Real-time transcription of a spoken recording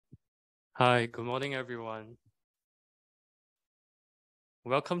Hi, good morning, everyone.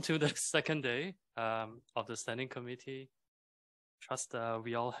 Welcome to the second day of the Standing Committee. Trust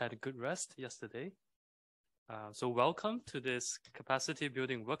we all had a good rest yesterday. So welcome to this capacity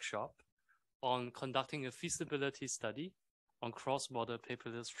building workshop on conducting a feasibility study on cross-border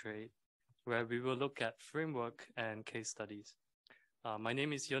paperless trade, where we will look at framework and case studies. My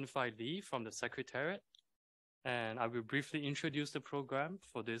name is Yunfai Lee from the Secretariat, and I will briefly introduce the program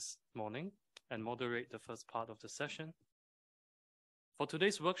for this morning and moderate the first part of the session. For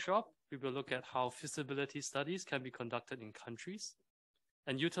today's workshop, we will look at how feasibility studies can be conducted in countries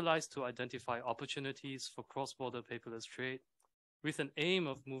and utilized to identify opportunities for cross-border paperless trade with an aim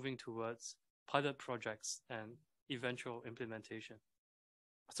of moving towards pilot projects and eventual implementation.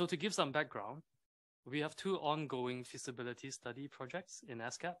 So to give some background, we have two ongoing feasibility study projects in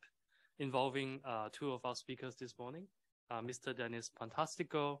ESCAP involving two of our speakers this morning, Mr. Dennis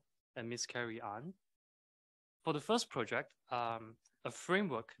Pantastico and Ms. Carrie An. For the first project, a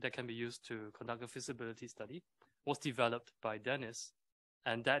framework that can be used to conduct a feasibility study was developed by Dennis,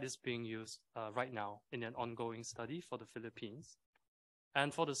 and that is being used right now in an ongoing study for the Philippines.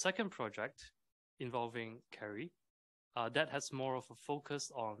 And for the second project involving Carrie, that has more of a focus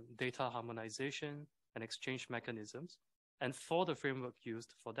on data harmonization and exchange mechanisms. And for the framework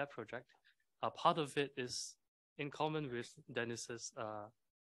used for that project, part of it is in common with Dennis's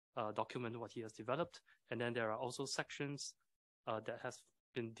document, what he has developed. And then there are also sections that has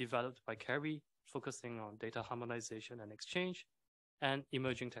been developed by Carrie, focusing on data harmonization and exchange and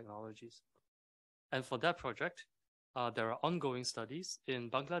emerging technologies. And for that project, there are ongoing studies in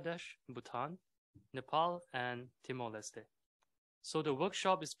Bangladesh, Bhutan, Nepal, and Timor-Leste. So the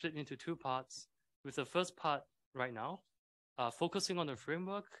workshop is split into two parts, with the first part right now, focusing on the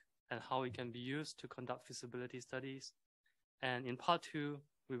framework and how it can be used to conduct feasibility studies. And in part two,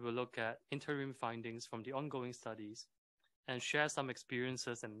 we will look at interim findings from the ongoing studies and share some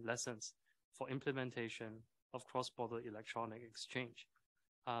experiences and lessons for implementation of cross-border electronic exchange.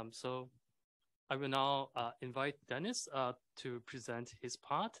 So I will now invite Dennis to present his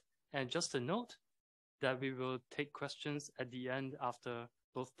part. And just a note that we will take questions at the end after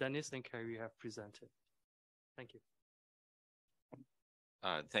both Dennis and Carrie have presented. Thank you.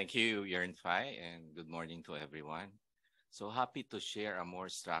 Thank you, Yernfai, and good morning to everyone. So happy to share a more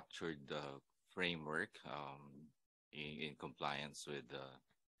structured framework in compliance with the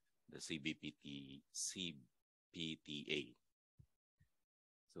CBPTA.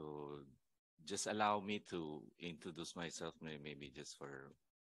 So just allow me to introduce myself, maybe just for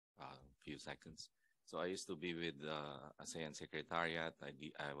a few seconds. So I used to be with the ASEAN Secretariat.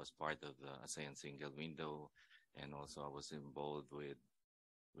 I was part of the ASEAN Single Window, and also I was involved with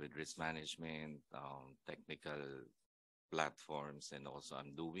risk management, technical platforms, and also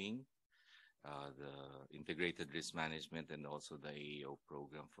I'm doing the integrated risk management and also the AEO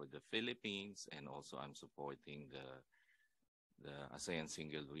program for the Philippines, and also I'm supporting the ASEAN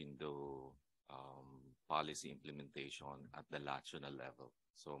Single Window policy implementation at the national level.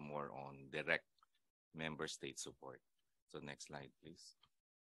 So more on direct member state support. So next slide, please.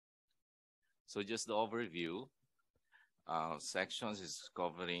 So just the overview. Sections is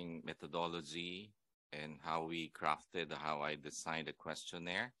covering methodology and how I designed a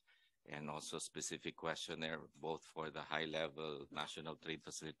questionnaire, and also specific questionnaire both for the high-level National Trade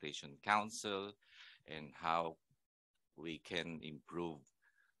Facilitation Council and how we can improve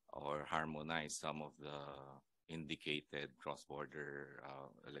or harmonize some of the indicated cross-border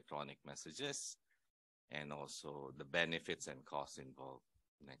electronic messages, and also the benefits and costs involved.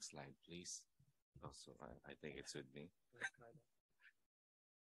 Next slide, please. Also, I think it's with me.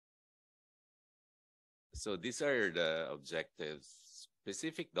 So these are the objectives: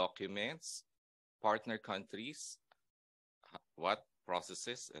 specific documents, partner countries, what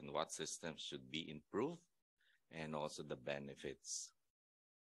processes and what systems should be improved, and also the benefits.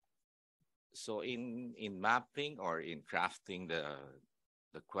 So in mapping or in crafting the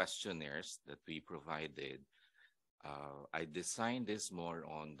questionnaires that we provided, I designed this more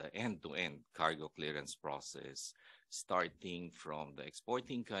on the end-to-end cargo clearance process, starting from the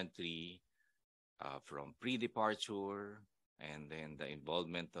exporting country, from pre-departure, and then the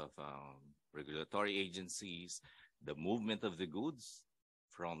involvement of regulatory agencies, the movement of the goods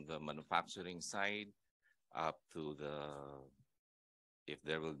from the manufacturing side up to if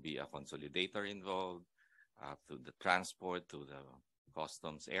there will be a consolidator involved, up to the transport to the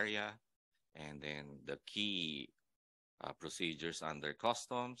customs area, and then the key procedures under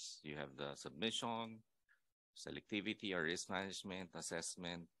customs. You have the submission, selectivity or risk management,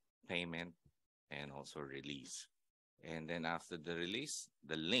 assessment, payment, and also release. And then after the release,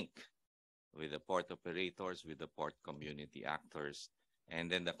 the link with the port operators, with the port community actors, and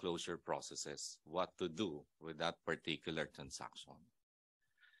then the closure processes, what to do with that particular transaction.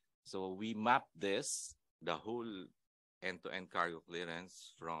 So we map this, the whole end-to-end cargo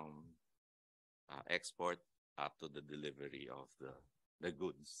clearance from export up to the delivery of the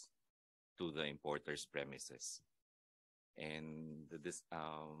goods to the importer's premises. And this,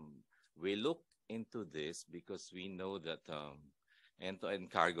 we look into this because we know that end-to-end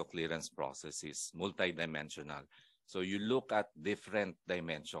cargo clearance process is multidimensional. So you look at different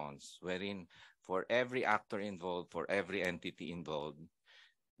dimensions, wherein for every actor involved, for every entity involved,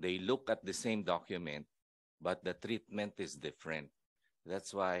 they look at the same document, but the treatment is different.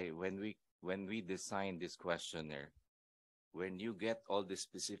 That's why when we design this questionnaire, when you get all the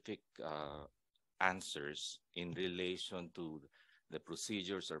specific answers in relation to the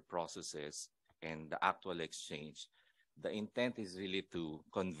procedures or processes and the actual exchange, the intent is really to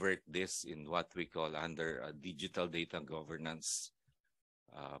convert this in what we call under a digital data governance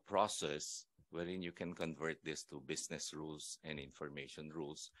process, wherein you can convert this to business rules and information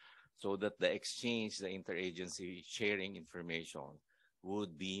rules, so that the exchange, the interagency sharing information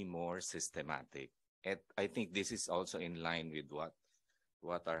would be more systematic. And I think this is also in line with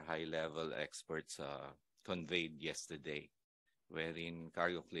what our high-level experts conveyed yesterday, wherein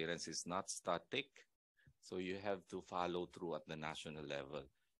cargo clearance is not static, so you have to follow through at the national level.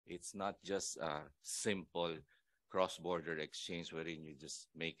 It's not just a simple cross-border exchange wherein you just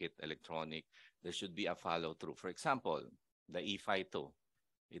make it electronic. There should be a follow-through. For example, the E-FITO,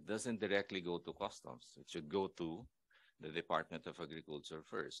 it doesn't directly go to customs. It should go to the Department of Agriculture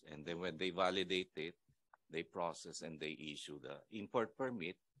first. And then when they validate it, they process and they issue the import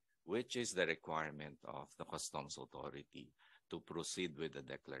permit, which is the requirement of the customs authority to proceed with the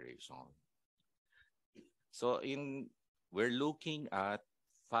declaration. So we're looking at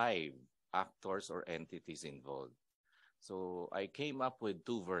 5 actors or entities involved. So I came up with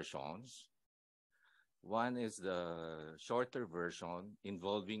 2 versions. One is the shorter version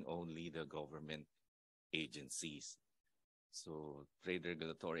involving only the government agencies. So trade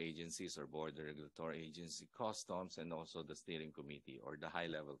regulatory agencies or border regulatory agency, customs, and also the steering committee or the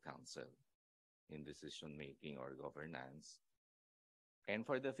high-level council in decision-making or governance. And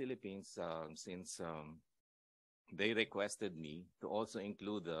for the Philippines, since they requested me to also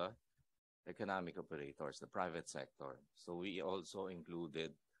include the economic operators, the private sector. So we also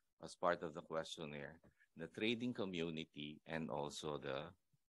included, as part of the questionnaire, the trading community and also the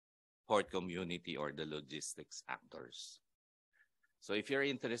port community or the logistics actors. So if you're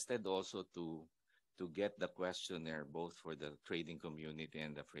interested also to get the questionnaire both for the trading community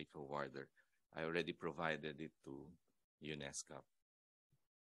and the freight forwarder, I already provided it to ESCAP.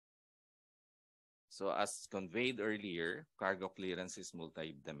 So as conveyed earlier, cargo clearance is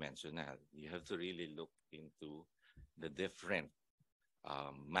multidimensional. You have to really look into the different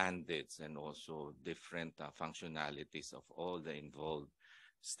mandates and also different functionalities of all the involved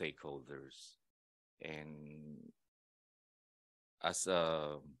stakeholders. And as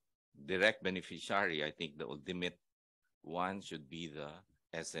a direct beneficiary, I think the ultimate one should be the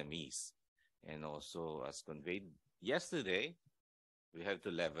SMEs. And also, as conveyed yesterday, we have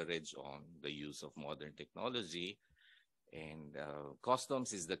to leverage on the use of modern technology, and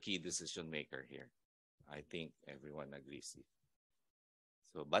customs is the key decision maker here. I think everyone agrees.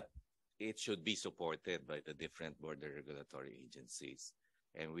 So, but it should be supported by the different border regulatory agencies.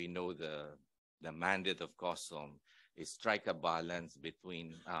 And we know the mandate of customs is strike a balance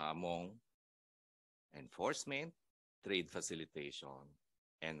between among enforcement, trade facilitation,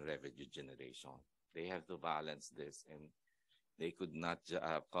 and revenue generation. They have to balance this, and they could not,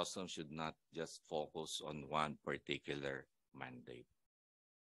 customs should not just focus on one particular mandate.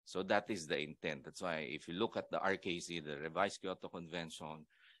 So that is the intent. That's why if you look at the RKC, the Revised Kyoto Convention,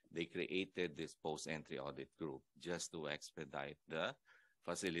 they created this post-entry audit group just to expedite the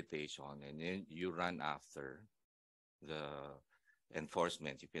facilitation, and then you run after the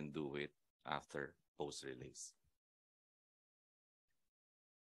enforcement. You can do it after post-release.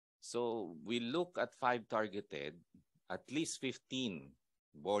 So we look at 5 targeted, at least 15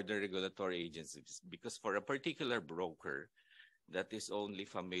 border regulatory agencies, because for a particular broker that is only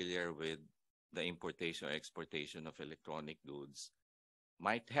familiar with the importation or exportation of electronic goods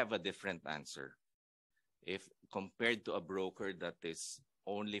might have a different answer if compared to a broker that is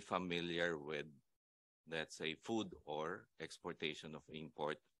only familiar with, let's say, food or exportation of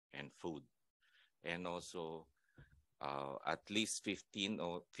import and food. And also at least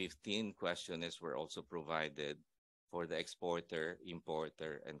 15 questionnaires were also provided for the exporter,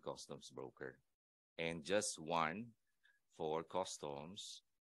 importer, and customs broker, and just one for customs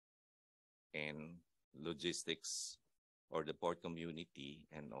and logistics or the port community,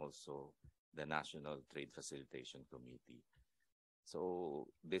 and also the National Trade Facilitation Committee. So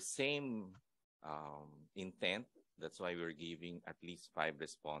the same intent, that's why we're giving at least 5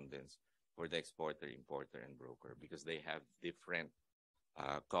 respondents for the exporter, importer, and broker, because they have different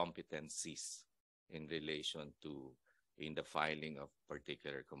competencies in relation to in the filing of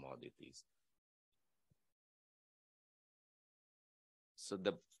particular commodities. So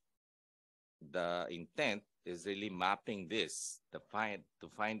the intent is really mapping this to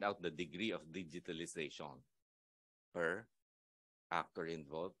find out the degree of digitalization per actor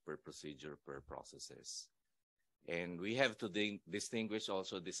involved, per procedure, per processes. And we have to distinguish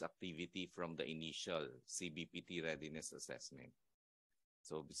also this activity from the initial CBPT readiness assessment.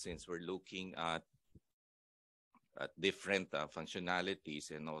 So since we're looking at different functionalities,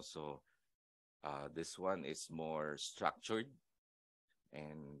 and also this one is more structured,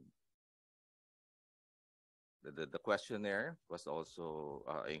 and the questionnaire was also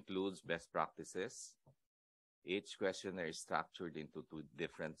includes best practices. Each questionnaire is structured into 2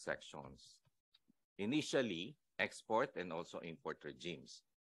 different sections. Initially, export and also import regimes.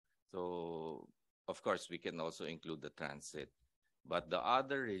 So, of course, we can also include the transit. But the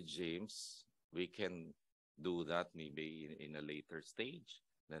other regimes, we can do that maybe in a later stage.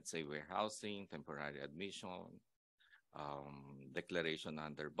 Let's say warehousing, temporary admission, declaration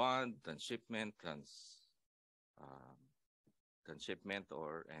under bond, transshipment, transshipment,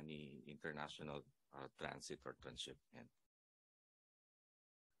 or any international transit or transshipment.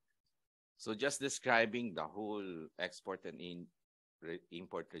 So just describing the whole export and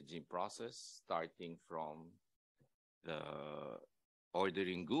import regime process, starting from the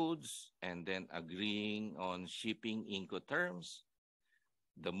ordering goods and then agreeing on shipping Incoterms,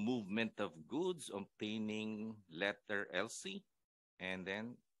 the movement of goods, obtaining letter LC, and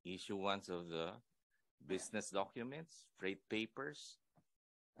then issuance of the business documents, freight papers,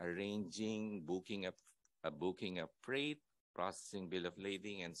 arranging booking of freight, processing bill of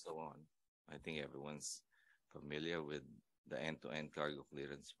lading, and so on. I think everyone's familiar with the end-to-end cargo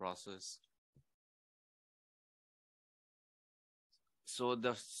clearance process. So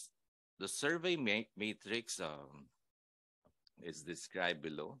the survey matrix is described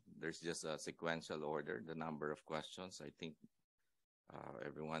below. There's just a sequential order, the number of questions. I think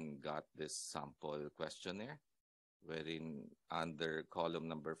everyone got this sample questionnaire, wherein under column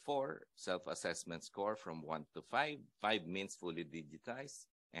number 4, self-assessment score from 1 to 5. 5 means fully digitized,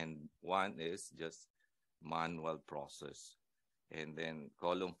 and 1 is just manual process. And then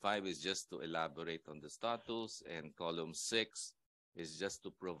column 5 is just to elaborate on the status, and column 6 is just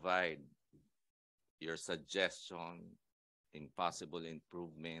to provide your suggestion in possible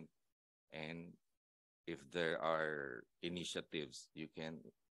improvement, and if there are initiatives, you can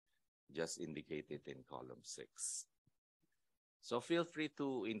just indicate it in column 6. So feel free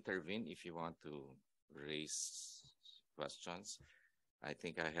to intervene if you want to raise questions. I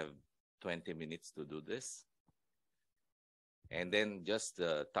think I have 20 minutes to do this. And then just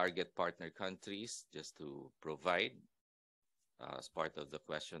the target partner countries, just to provide as part of the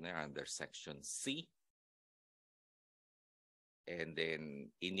questionnaire under section C. And then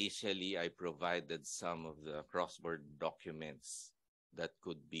initially, I provided some of the cross-border documents that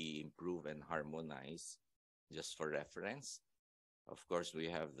could be improved and harmonized just for reference. Of course, we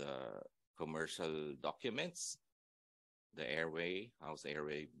have the commercial documents, the airway, house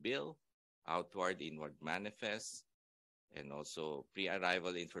airway bill, outward, inward manifest, and also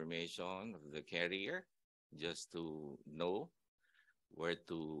pre-arrival information of the carrier, just to know where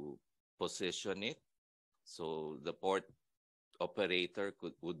to position it. So the port operator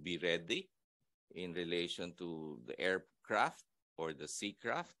would be ready in relation to the aircraft or the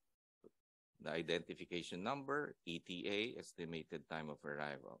seacraft, the identification number, ETA, estimated time of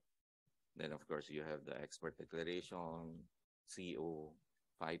arrival. Then, of course, you have the export declaration, CO,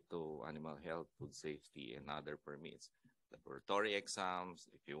 phyto, animal health, food safety, and other permits. Laboratory exams,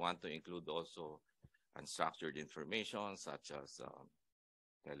 if you want to include also unstructured information such as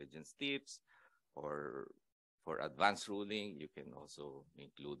intelligence tips, or for advanced ruling, you can also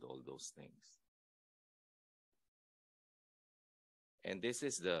include all those things. And this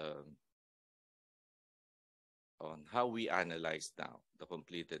is on how we analyze now the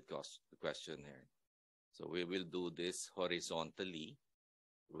completed questionnaire. So we will do this horizontally,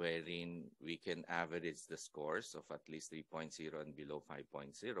 wherein we can average the scores of at least 3.0 and below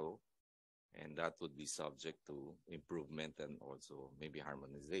 5.0, and that would be subject to improvement and also maybe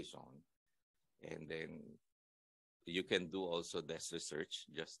harmonization. And then you can do also this research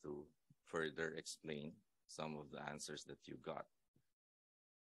just to further explain some of the answers that you got.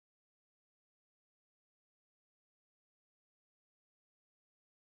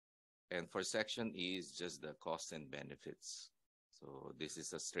 And for section E is just the cost and benefits. So this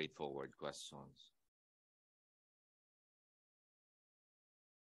is a straightforward question.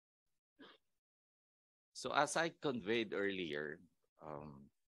 So as I conveyed earlier,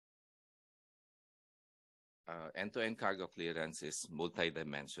 end-to-end cargo clearance is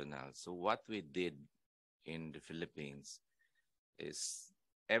multidimensional. So what we did in the Philippines is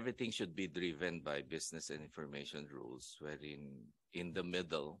everything should be driven by business and information rules, wherein in the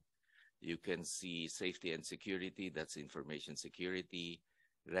middle, you can see safety and security, that's information security,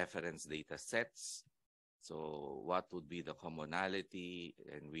 reference data sets. So what would be the commonality?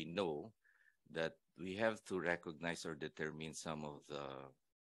 And we know that we have to recognize or determine some of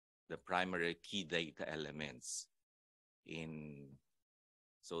the primary key data elements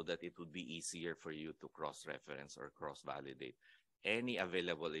so that it would be easier for you to cross-reference or cross-validate any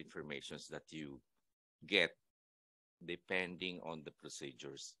available informations that you get depending on the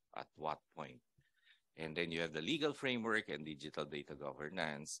procedures at what point. And then you have the legal framework and digital data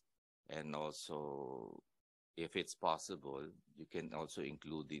governance. And also, if it's possible, you can also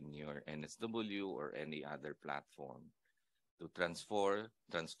include in your NSW or any other platform to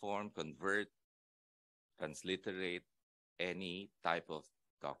transform, convert, transliterate any type of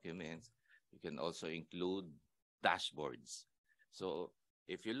documents. You can also include dashboards. So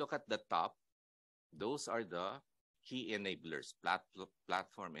if you look at the top, those are the key enablers,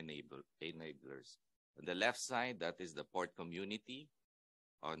 platform enablers. On the left side, that is the port community.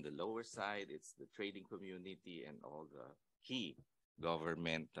 On the lower side, it's the trading community and all the key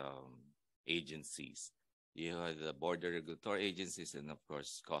government agencies. You have the border regulatory agencies and, of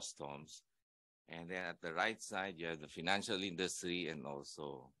course, customs. And then at the right side, you have the financial industry and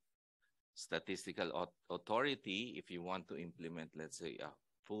also statistical authority if you want to implement, let's say, a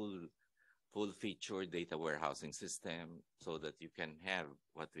full-feature data warehousing system so that you can have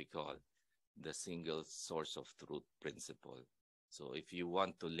what we call the single source of truth principle. So if you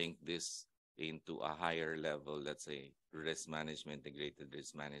want to link this into a higher level, let's say risk management, integrated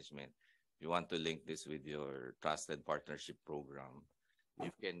risk management, you want to link this with your trusted partnership program,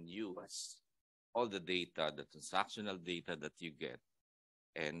 you can use all the data, the transactional data that you get,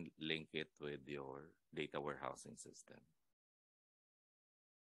 and link it with your data warehousing system.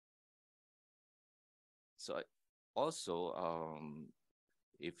 So also,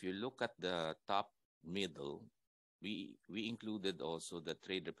 if you look at the top middle, we included also the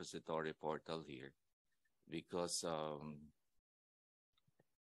trade repository portal here because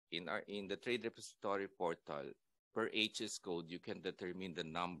in the trade repository portal, per HS code, you can determine the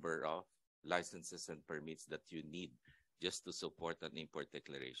number of licenses and permits that you need just to support an import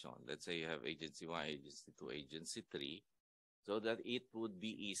declaration. Let's say you have agency 1, agency 2, agency 3, so that it would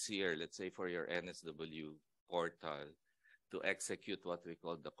be easier, let's say for your NSW portal, to execute what we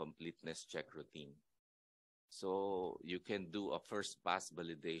call the completeness check routine. So you can do a first pass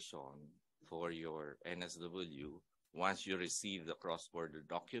validation for your NSW once you receive the cross-border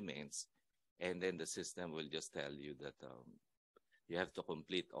documents, and then the system will just tell you that you have to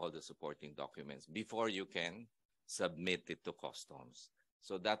complete all the supporting documents before you can submit it to customs.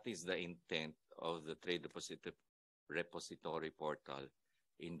 So that is the intent of the trade repository portal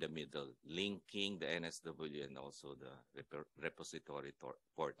in the middle, linking the NSW and also the repository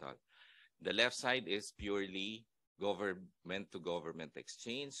portal. The left side is purely government-to-government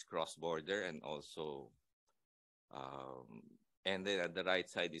exchange, cross-border, and also, and then at the right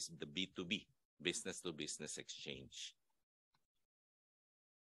side is the B2B, business-to-business exchange.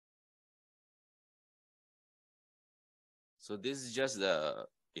 So this is just the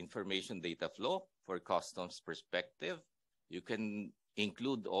information data flow for customs perspective. You can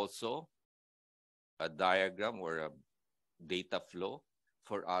include also a diagram or a data flow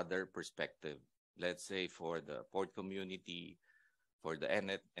for other perspective. Let's say for the port community, for the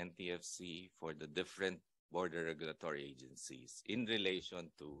NTFC, for the different border regulatory agencies in relation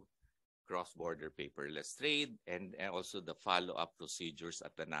to cross-border paperless trade and also the follow-up procedures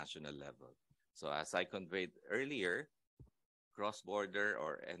at the national level. So as I conveyed earlier, cross-border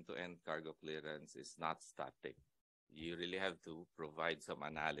or end-to-end cargo clearance is not static. You really have to provide some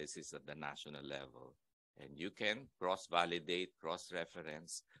analysis at the national level. And you can cross-validate,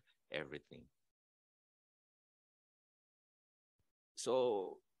 cross-reference everything.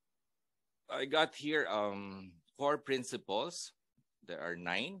 So I got here 4 principles. There are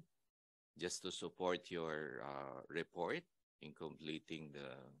 9 just to support your report in completing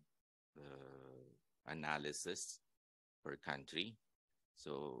the analysis per country.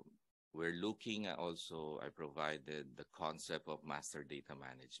 So we're looking at also, I provided the concept of master data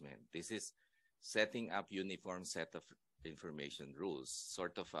management. This is setting up uniform set of information rules,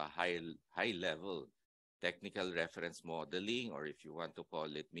 sort of a high level technical reference modeling, or if you want to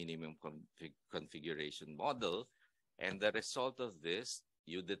call it minimum configuration model. And the result of this,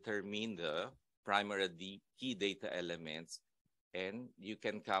 you determine the primary key data elements, and you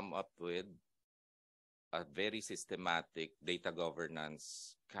can come up with a very systematic data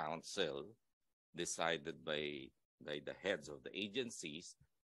governance council decided by the heads of the agencies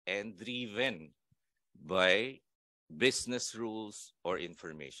and driven by business rules or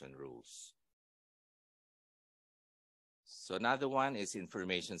information rules. So another one is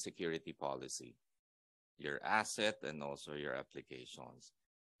information security policy, your asset and also your applications.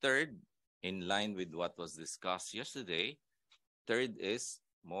 Third, in line with what was discussed yesterday, third is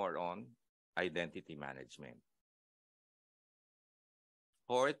more on identity management.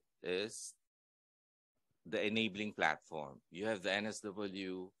 Fourth is the enabling platform. You have the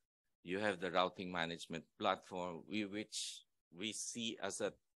NSW, you have the routing management platform, which we see as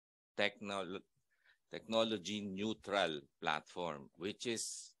a technology neutral platform, which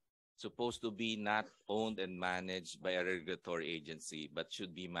is supposed to be not owned and managed by a regulatory agency, but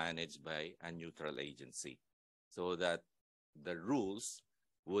should be managed by a neutral agency, so that the rules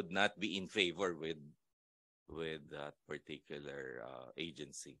would not be in favor with that particular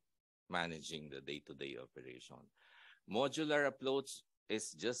agency managing the day-to-day operation. Modular approach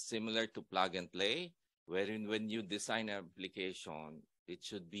is just similar to plug and play, wherein when you design an application, it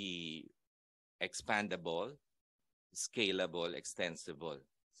should be expandable, scalable, extensible,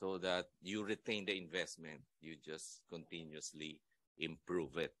 so that you retain the investment. You just continuously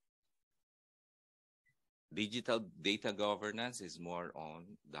improve it. Digital data governance is more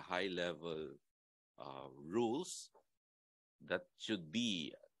on the high-level rules that should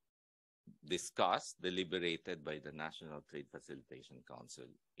be discussed, deliberated by the National Trade Facilitation Council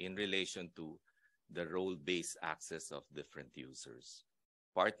in relation to the role-based access of different users.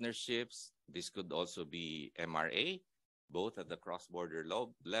 Partnerships, this could also be MRA, both at the cross-border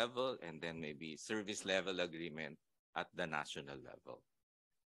level and then maybe service level agreement at the national level.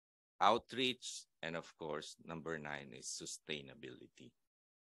 Outreach, and of course, number 9 is sustainability.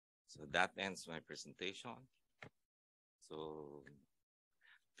 So that ends my presentation. So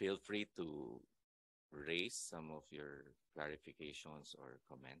feel free to raise some of your clarifications or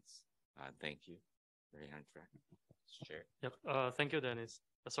comments. Thank you. Very Sure. Yep. Thank you, Dennis.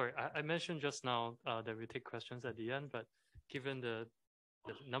 Sorry, I mentioned just now that we take questions at the end, but given the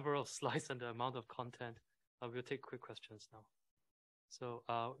number of slides and the amount of content, we'll take quick questions now. So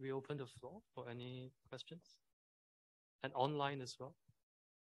we open the floor for any questions, and online as well.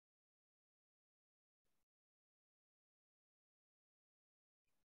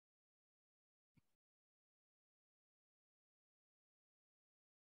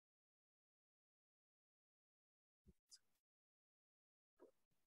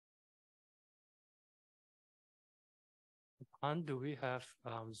 And do we have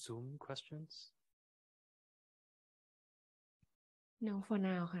Zoom questions? No, for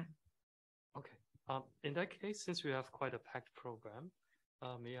now. Okay. In that case, since we have quite a packed program,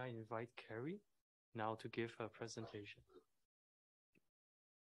 may I invite Carrie now to give her presentation?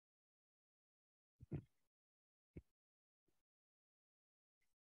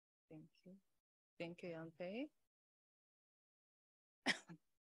 Thank you. Thank you, Yante.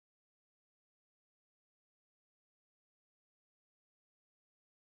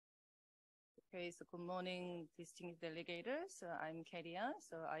 Okay, so good morning, distinguished delegators. I'm Keria.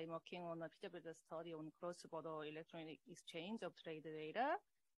 So I'm working on a feasibility study on cross-border electronic exchange of trade data.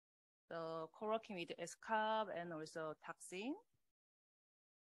 So co-working with ESCAP and also taxing.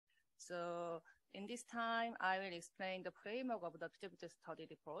 So in this time, I will explain the framework of the feasibility study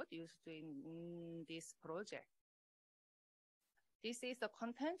report used in this project. This is the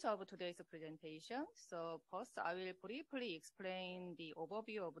content of today's presentation. So first, I will briefly explain the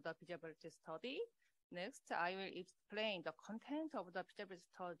overview of the feasibility study. Next, I will explain the content of the feasibility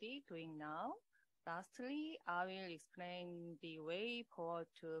study doing now. Lastly, I will explain the way forward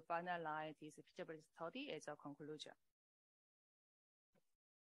to finalize this feasibility study as a conclusion.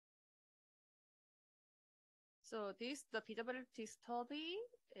 So the feasibility study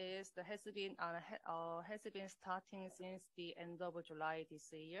has been starting since the end of July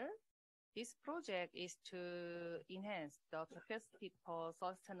this year. This project is to enhance the capacity for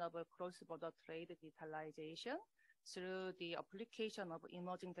sustainable cross-border trade digitalization through the application of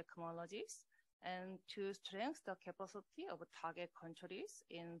emerging technologies and to strengthen the capacity of target countries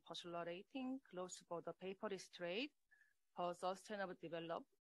in facilitating cross-border paperless trade for sustainable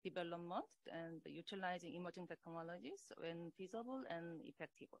development and utilizing emerging technologies when feasible and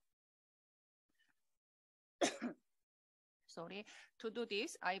effective. To do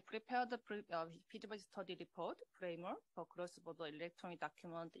this, I prepared the feasibility study report framework for cross-border electronic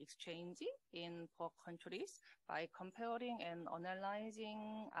document exchange in 4 countries by comparing and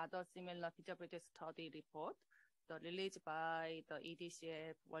analyzing other similar feasibility study report released by the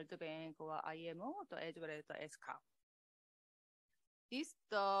EDCF, World Bank, or IMO, as well as the ESCAP.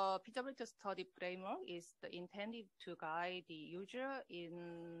 The feasibility study framework is intended to guide the user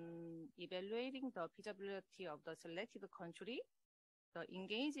in evaluating the feasibility of the selected country,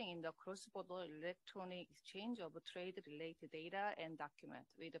 engaging in the cross-border electronic exchange of trade-related data and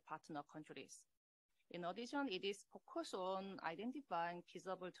documents with the partner countries. In addition, it is focused on identifying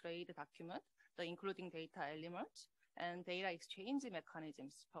feasible trade documents, including data elements, and data exchange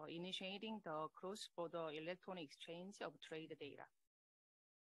mechanisms for initiating the cross-border electronic exchange of trade data.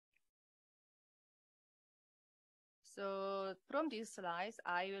 So from these slides,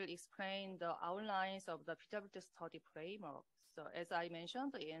 I will explain the outlines of the feasibility study framework. So as I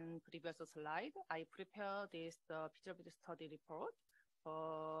mentioned in previous slide, I prepared the feasibility study report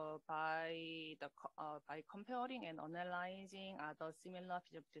by comparing and analyzing other similar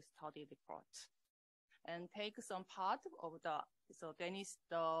feasibility study reports, and take some part of then is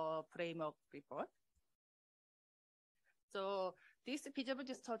the framework report. So this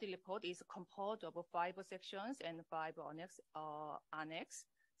feasibility study report is composed of 5 sections and 5 annex.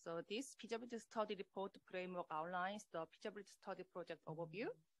 So this feasibility study report framework outlines the feasibility study project overview,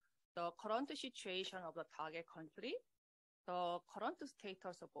 the current situation of the target country, the current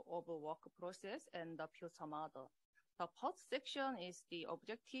status of work process, and the future model. The first section is the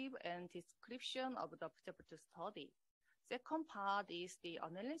objective and description of the feasibility study. Second part is the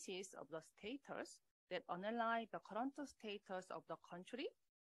analysis of the status that analyze the current status of the country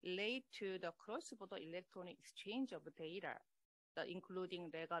related to the cross-border electronic exchange of data,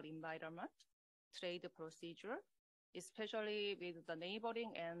 including legal environment, trade procedure, especially with the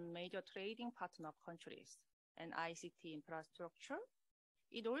neighboring and major trading partner countries, and ICT infrastructure.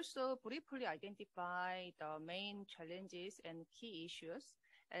 It also briefly identifies the main challenges and key issues,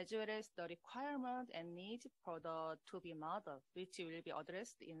 as well as the requirement and needs for the to-be model, which will be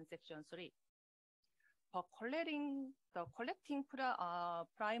addressed in section 3. For collecting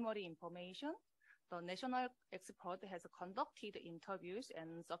primary information, the national expert has conducted interviews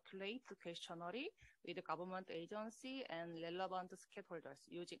and circulated questionnaire with government agency and relevant stakeholders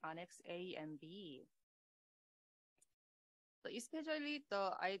using Annex A and B. So especially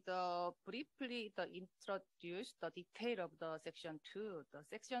I briefly introduce the detail of the section 2. The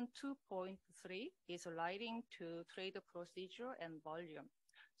section 2.3 is relating to trade procedure and volume.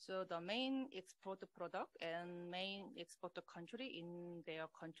 So the main export product and main export country in their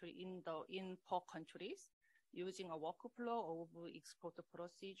country in 4 countries, using a workflow of export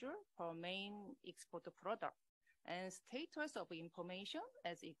procedure for main export product, and status of information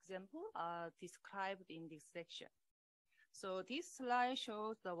as example are described in this section. So this slide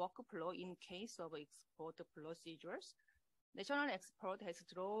shows the workflow in case of export procedures. National expert has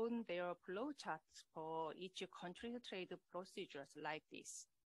drawn their flow charts for each country's trade procedures like this.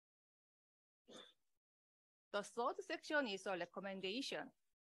 The third section is a recommendation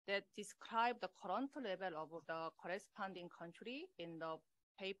that describe the current level of the corresponding country in the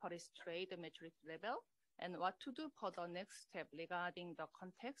paperless trade maturity level and what to do for the next step regarding the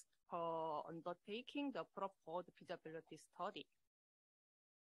context for undertaking the proposed feasibility study.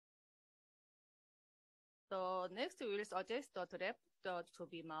 So next, we will suggest the draft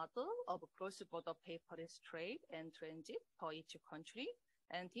to-be model of cross-border paperless trade and transit for each country.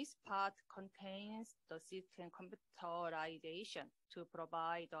 And this part contains the system computerization to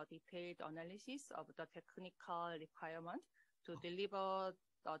provide a detailed analysis of the technical requirement to deliver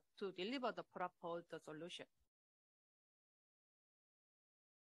the proposed solution.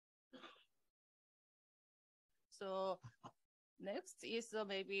 So next is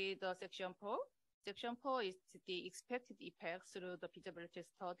maybe the section 4. Section 4 is the expected effects through the feasibility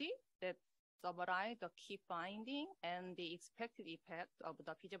study that summarize the key finding and the expected effect of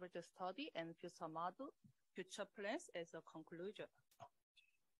the feasibility study and future model, future plans as a conclusion.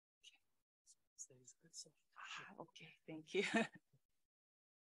 Okay, thank you.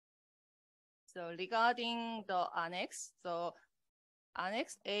 So regarding the annex, so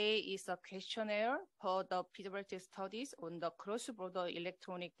Annex A is a questionnaire for the feasibility studies on the cross-border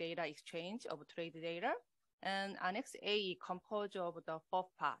electronic data exchange of trade data, and Annex A is composed of the 4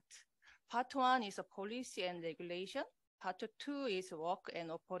 parts. Part 1 is a policy and regulation. Part 2 is work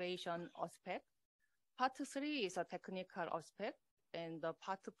and operation aspect. Part 3 is a technical aspect, and the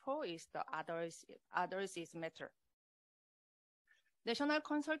Part 4 is the others is matter. National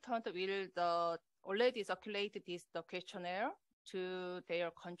consultant will already circulate the questionnaire to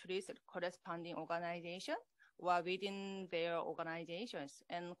their country's corresponding organization or within their organizations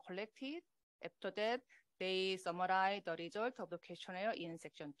and collect it. After that, they summarize the result of the questionnaire in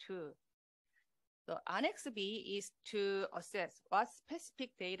section 2. The Annex B is to assess what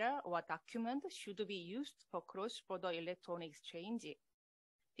specific data or document should be used for cross-border electronic exchange.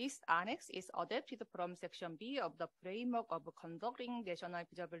 This annex is adapted from section B of the framework of conducting national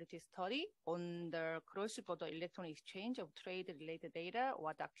feasibility study on the cross-border electronic exchange of trade-related data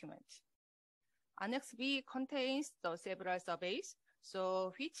or documents. Annex B contains the several surveys,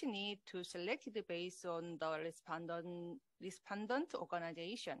 so which need to select it based on the respondent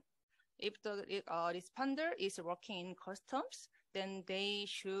organization. If the responder is working in customs, then they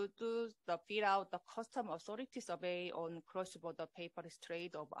should fill out the custom authority survey on cross-border paperless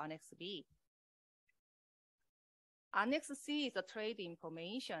trade of Annex B. Annex C is the trade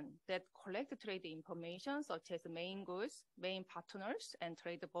information that collects trade information such as main goods, main partners, and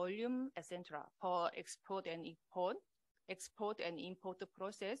trade volume, etc. for export and import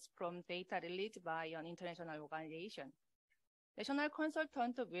process from data released by an international organization. National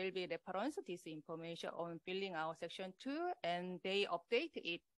consultant will be reference this information on filling out section 2, and they update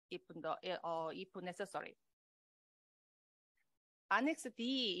it if necessary. Annex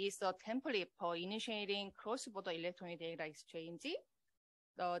D is a template for initiating cross-border electronic data exchange.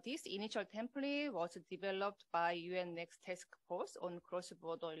 This initial template was developed by UN Next Task Force on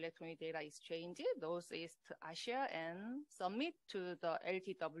cross-border electronic data exchange, those East Asia, and submit to the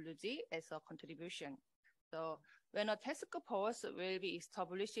LTWG as a contribution. So when a task force will be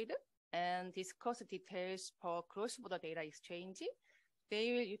established and discuss details for cross-border data exchange,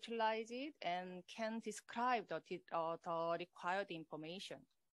 they will utilize it and can describe the required information.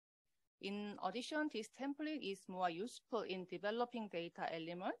 In addition, this template is more useful in developing data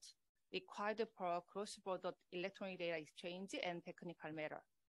elements required for cross-border electronic data exchange and technical matter.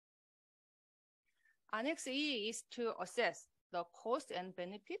 Annex E is to assess the cost and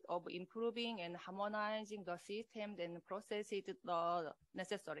benefit of improving and harmonizing the systems and processes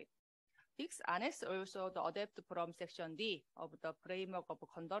necessary. This annex also adapted from section D of the framework of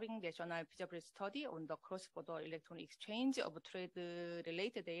conducting national feasibility study on the cross-border electronic exchange of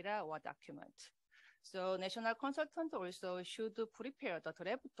trade-related data or documents. So national consultant also should prepare the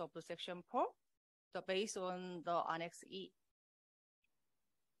draft of the section 4 based on the Annex E.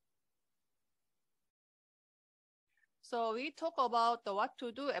 So we talk about what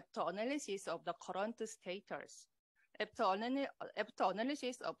to do after analysis of the current status. After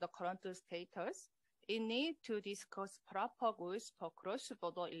analysis of the current status, it needs to discuss proper goals for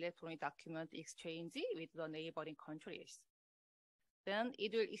cross-border electronic document exchange with the neighboring countries. Then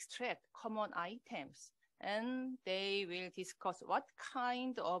it will extract common items, and they will discuss what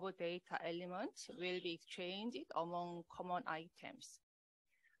kind of data elements will be exchanged among common items.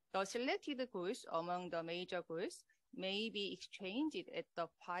 The selected goods among the major goods may be exchanged at the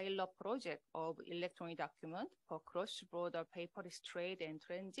pilot project of electronic document for cross-border paperless trade and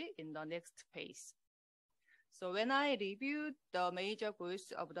transit in the next phase. So when I reviewed the major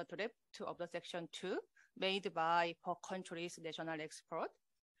goods of the draft of the section 2 made by per country's national expert,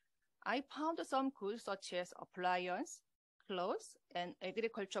 I found some goods such as appliance, clothes, and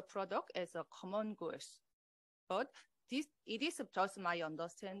agricultural product as a common goods. But it is just my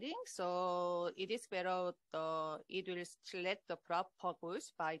understanding, so it is better it will select the proper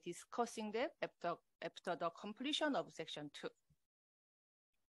goods by discussing them after the completion of section 2.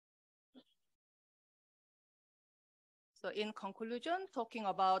 So in conclusion, talking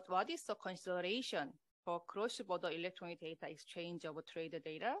about what is the consideration for cross-border electronic data exchange of trade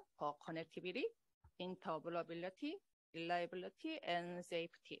data for connectivity, interoperability, reliability, and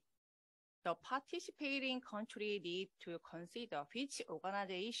safety. The participating country need to consider which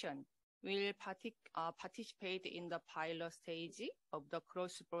organization will participate in the pilot stage of the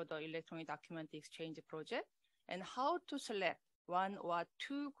cross-border electronic document exchange project and how to select one or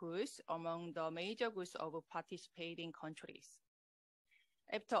two goods among the major goods of participating countries.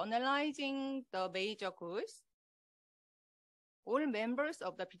 After analyzing the major goods, all members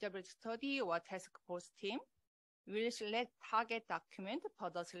of the feasibility study or task force team will select target document for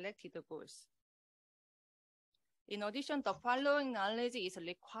the selected goods. In addition, the following knowledge is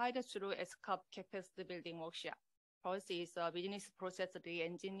required through ESCAP capacity building workshop. First is business process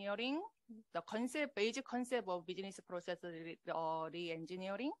re-engineering, the basic concept of business process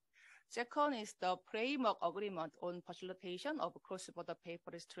re-engineering. Second is the framework agreement on facilitation of cross-border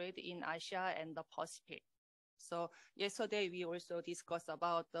paperless trade in Asia and the Pacific. So yesterday we also discussed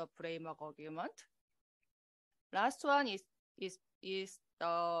about the framework agreement. Last one is is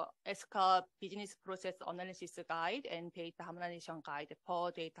the ESCAP business process analysis guide and data harmonization guide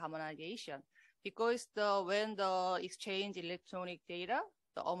for data harmonization. Because when the exchange electronic data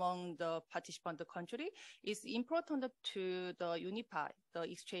among the participant country, it's important to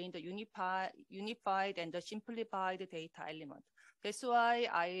exchange the unified and the simplified data element. That's why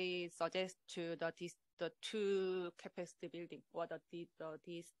I suggest to the two capacity building, or the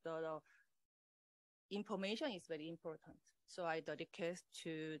information is very important. So I request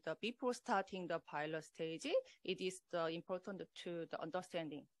to before starting the pilot stage, it is important to the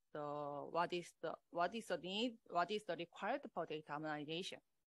understanding what is the need, what is the required for data harmonization.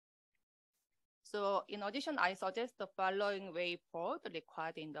 So in addition, I suggest the following way forward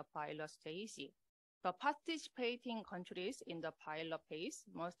required in the pilot stage. The participating countries in the pilot phase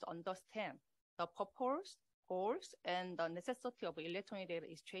must understand the purpose, goals, and the necessity of electronic data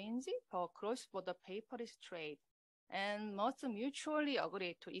exchange for cross-border paperless trade, and must mutually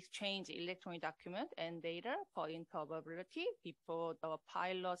agree to exchange electronic document and data for interoperability before the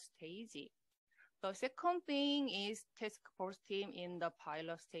pilot stage. The second thing is task force team in the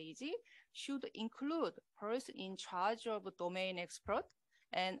pilot stage should include person in charge of domain expert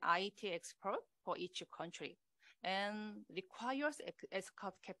and IT expert for each country, and requires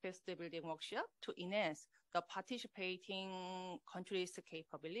ESCAP capacity building workshop to enhance the participating countries'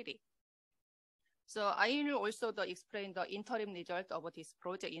 capability. So I will also explain the interim result of this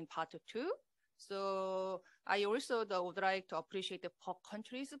project in part 2. So I also would like to appreciate the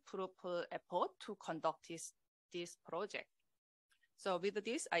country's fruitful effort to conduct this project. So with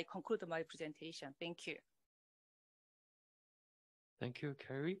this, I conclude my presentation. Thank you. Thank you,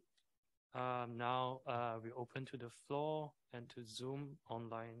 Carrie. Now we open to the floor and to Zoom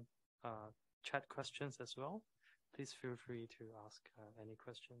online chat questions as well. Please feel free to ask any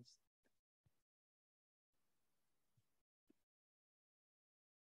questions.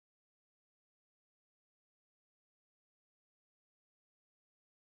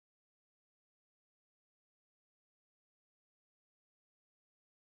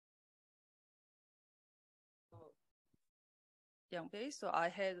 So I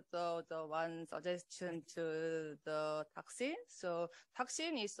had the one suggestion to the Taksin. So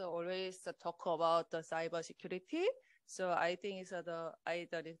Taksin is always talk about the cybersecurity. So I think it's I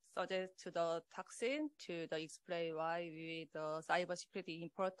suggest to the Taksin to explain why the cybersecurity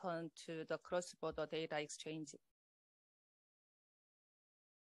important to the cross-border data exchange.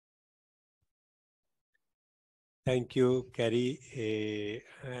 Thank you, Carrie,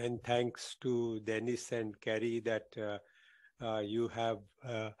 and thanks to Dennis and Carrie that you have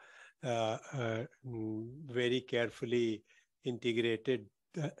very carefully integrated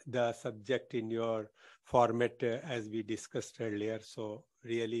the subject in your format as we discussed earlier. So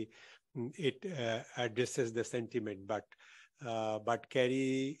really, it addresses the sentiment. But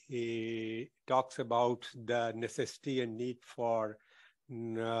Carrie talks about the necessity and need for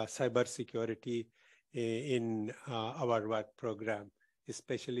cybersecurity in our work program,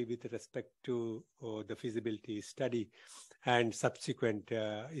 especially with respect to the feasibility study and subsequent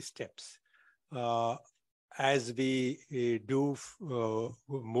steps. As we do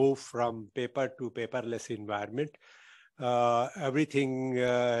move from paper to paperless environment, everything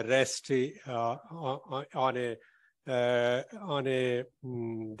rests on a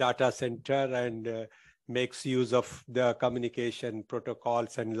data center and makes use of the communication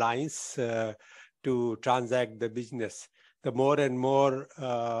protocols and lines to transact the business. The more and more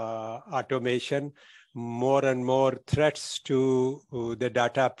automation, more and more threats to the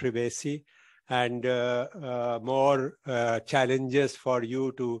data privacy, and more challenges for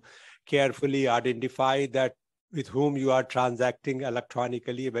you to carefully identify that with whom you are transacting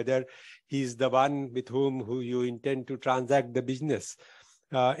electronically, whether he's the one with whom you intend to transact the business.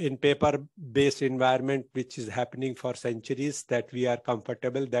 In paper-based environment, which is happening for centuries, that we are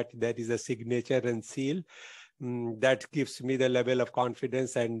comfortable that there is a signature and seal. That gives me the level of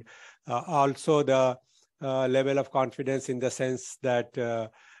confidence, and also the level of confidence in the sense that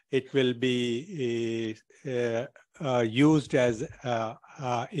it will be used as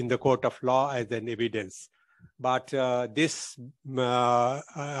in the court of law as an evidence. But this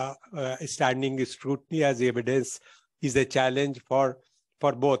standing scrutiny as evidence is a challenge for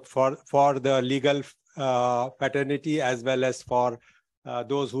both, for the legal fraternity as well as for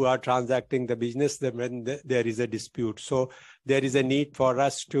those who are transacting the business when there is a dispute. So there is a need for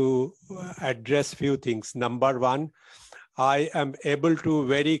us to address few things. Number one, I am able to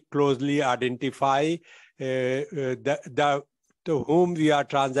very closely identify to whom we are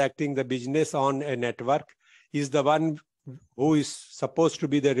transacting the business on a network is the one who is supposed to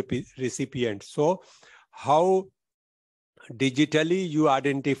be the recipient. So how digitally you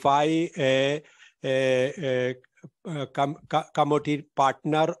identify a commodity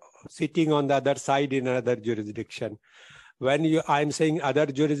partner sitting on the other side in another jurisdiction. When I'm saying other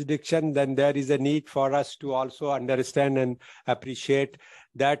jurisdiction, then there is a need for us to also understand and appreciate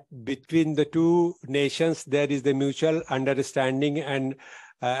that between the two nations, there is the mutual understanding and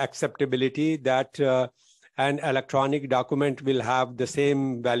acceptability that an electronic document will have the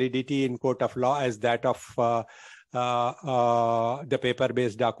same validity in court of law as that of the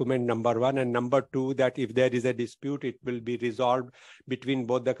paper-based document, number one. And number two, that if there is a dispute, it will be resolved between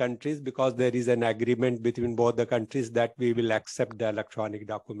both the countries because there is an agreement between both the countries that we will accept the electronic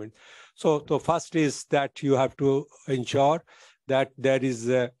document. So first is that you have to ensure that there is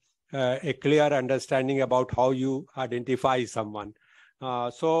a clear understanding about how you identify someone.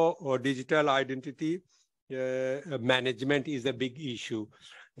 So digital identity management is a big issue.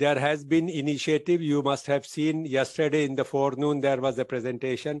 There has been initiative. You must have seen yesterday in the forenoon, there was a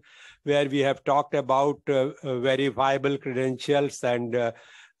presentation where we have talked about verifiable credentials, and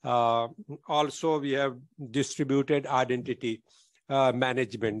also we have distributed identity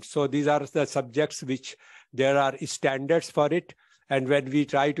management. So these are the subjects which there are standards for it. And when we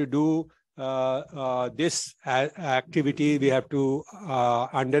try to do this activity, we have to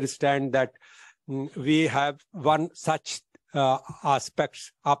understand that we have one such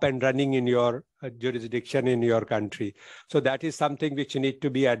aspects up and running in your jurisdiction, in your country. So that is something which need to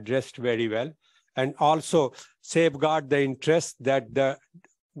be addressed very well. And also safeguard the interest that the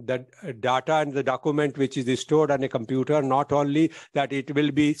data and the document which is stored on a computer, not only that it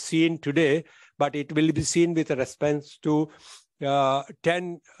will be seen today, but it will be seen with respect to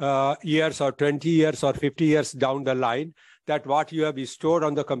 10 years or 20 years or 50 years down the line, that what you have stored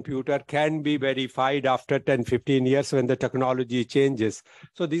on the computer can be verified after 10, 15 years when the technology changes.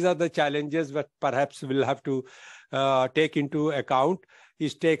 So these are the challenges that perhaps we'll have to take into account.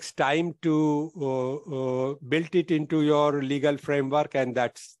 It takes time to build it into your legal framework, and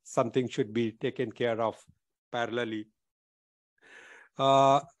that's something should be taken care of parallelly.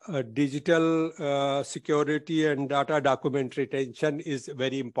 Digital security and data document retention is a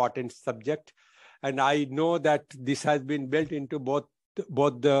very important subject. And I know that this has been built into both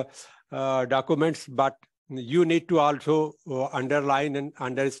the documents, but you need to also underline and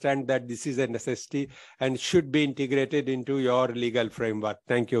understand that this is a necessity and should be integrated into your legal framework.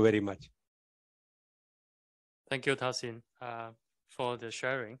 Thank you very much. Thank you, Tahsin, for the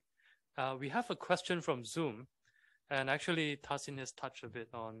sharing. We have a question from Zoom, and actually Tahsin has touched a bit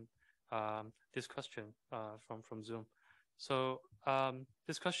on this question from Zoom. So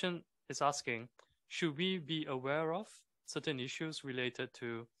this question is asking, should we be aware of certain issues related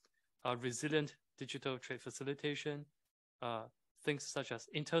to resilient digital trade facilitation, things such as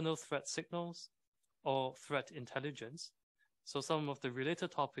internal threat signals or threat intelligence? So some of the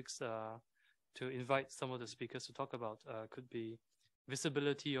related topics to invite some of the speakers to talk about could be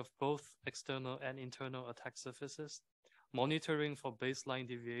visibility of both external and internal attack surfaces, monitoring for baseline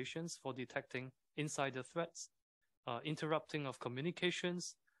deviations for detecting insider threats, interrupting of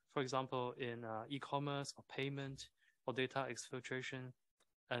communications, for example, in e-commerce or payment or data exfiltration,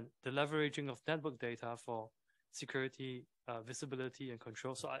 and the leveraging of network data for security, visibility, and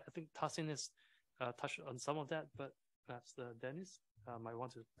control. So I think Tahsin has touched on some of that, but perhaps Dennis might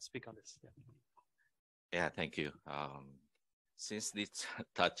want to speak on this. Yeah, thank you. Since this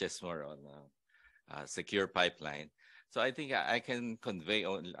touches more on secure pipeline, so I think I can convey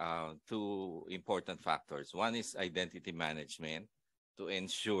on two important factors. One is identity management, to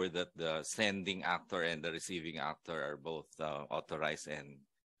ensure that the sending actor and the receiving actor are both authorized and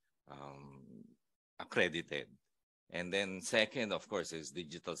accredited. And then second, of course, is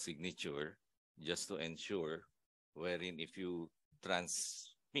digital signature, just to ensure wherein if you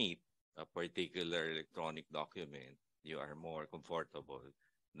transmit a particular electronic document, you are more comfortable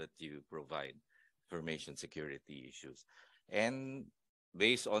that you provide information security issues. And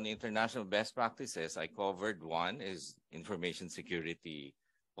based on international best practices, I covered one is information security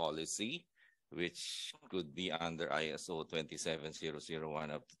policy, which could be under ISO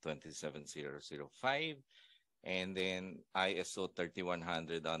 27001 up to 27005, and then ISO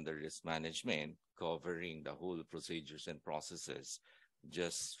 3100 under risk management, covering the whole procedures and processes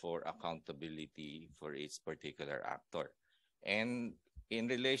just for accountability for each particular actor. And in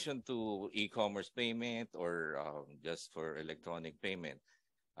relation to e-commerce payment or just for electronic payment,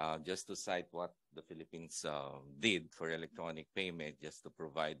 just to cite what the Philippines did for electronic payment, just to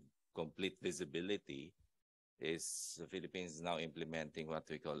provide complete visibility, is the Philippines is now implementing what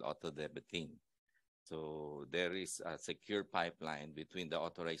we call auto-debiting. So there is a secure pipeline between the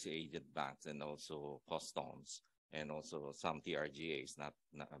authorized agent banks and also customs and also some TRGAs, not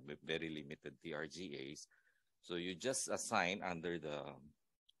very limited TRGAs. So you just assign under the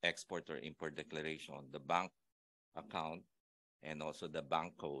export or import declaration the bank account and also the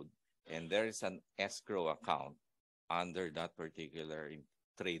bank code, and there is an escrow account under that particular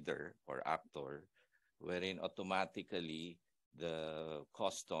trader or actor, wherein automatically the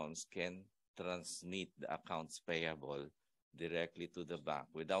customs can transmit the accounts payable directly to the bank.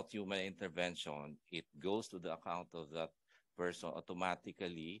 Without human intervention, it goes to the account of that person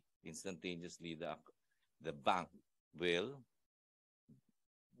automatically, instantaneously. The bank will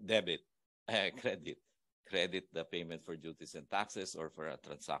credit the payment for duties and taxes or for a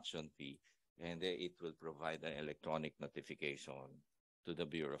transaction fee, and then it will provide an electronic notification to the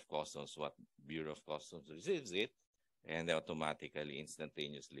Bureau of Customs. What Bureau of Customs receives it, and automatically,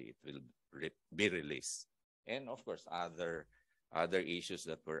 instantaneously, it will be released. And of course, other issues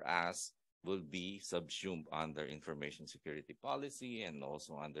that were asked will be subsumed under information security policy and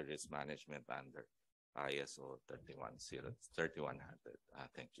also under risk management under ISO 3100.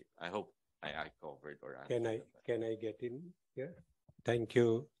 Thank you. I hope I covered or answered. Can I get in here? Thank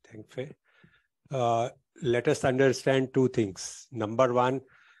you. Thank you. Let us understand two things. Number one,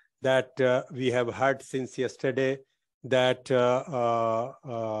 that we have heard since yesterday that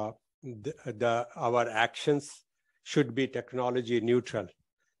our actions should be technology neutral.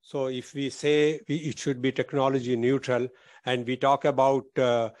 So if we say it should be technology neutral, and we talk about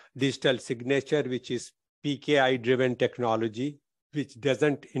digital signature, which is PKI-driven technology, which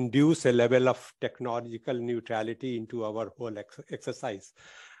doesn't induce a level of technological neutrality into our whole exercise.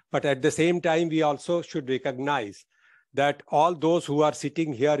 But at the same time, we also should recognize that all those who are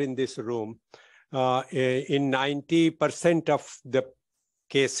sitting here in this room, in 90% of the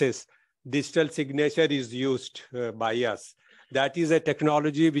cases, digital signature is used by us. That is a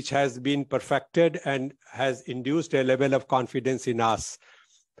technology which has been perfected and has induced a level of confidence in us.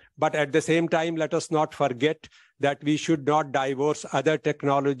 But at the same time, let us not forget that we should not divorce other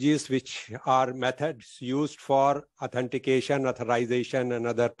technologies which are methods used for authentication, authorization, and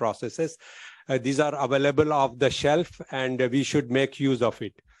other processes. These are available off the shelf, and we should make use of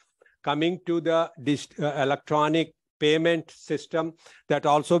it. Coming to the electronic payment system, that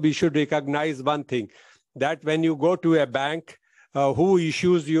also we should recognize one thing, that when you go to a bank who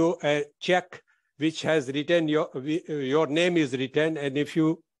issues you a check which has written, your name is written, and if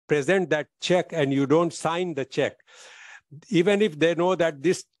you present that check and you don't sign the check, even if they know that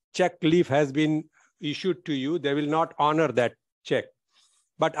this check leaf has been issued to you, they will not honor that check.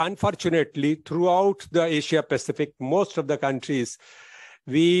 But unfortunately, throughout the Asia Pacific, most of the countries,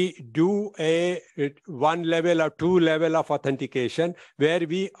 we do a 1 level or 2 level of authentication, where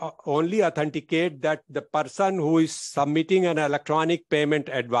we only authenticate that the person who is submitting an electronic payment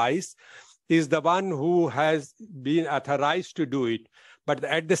advice is the one who has been authorized to do it. But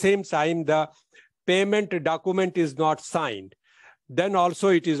at the same time, the payment document is not signed. Then also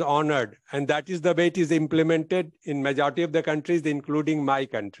it is honored. And that is the way it is implemented in majority of the countries, including my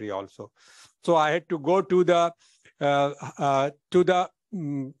country also. So I had to go to the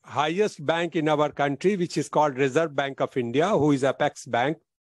highest bank in our country, which is called Reserve Bank of India, who is Apex Bank,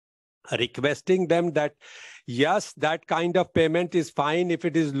 requesting them that, yes, that kind of payment is fine if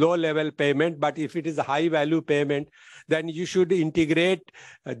it is low-level payment, but if it is a high-value payment, then you should integrate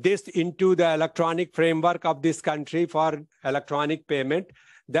this into the electronic framework of this country for electronic payment,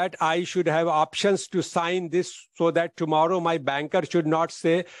 that I should have options to sign this so that tomorrow my banker should not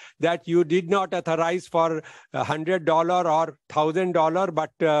say that you did not authorize for $100 or $1,000,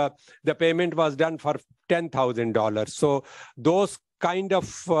 but the payment was done for $10,000. So those kind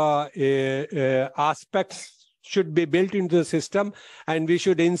of aspects should be built into the system, and we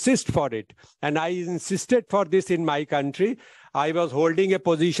should insist for it. And I insisted for this in my country. I was holding a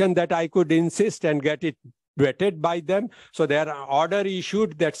position that I could insist and get it vetted by them. So there are order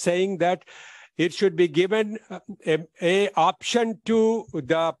issued that saying that it should be given a option to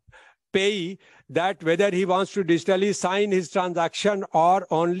the payee that whether he wants to digitally sign his transaction or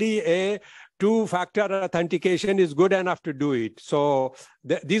only a two-factor authentication is good enough to do it. So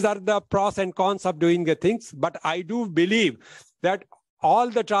these are the pros and cons of doing the things. But I do believe that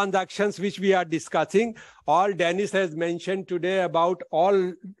all the transactions which we are discussing, all Dennis has mentioned today about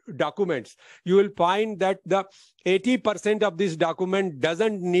all documents, you will find that the 80% of this document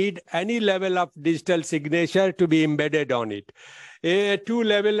doesn't need any level of digital signature to be embedded on it. A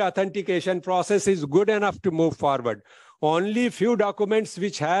two-level authentication process is good enough to move forward. Only few documents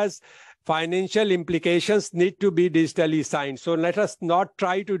which has financial implications need to be digitally signed. So let us not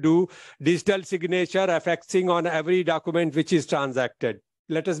try to do digital signature affixing on every document which is transacted.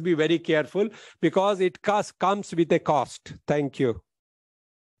 let us be very careful because it comes with a cost. Thank you.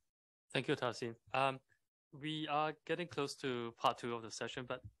 Thank you, Tahsin. We are getting close to part 2 of the session,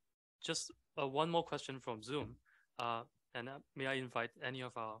 but just one more question from Zoom. May I invite any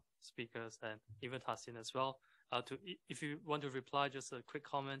of our speakers and even Tahsin as well if you want to reply, just a quick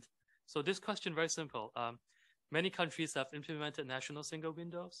comment. So this question, very simple. Many countries have implemented national single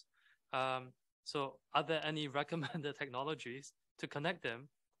windows. So are there any recommended technologies to connect them,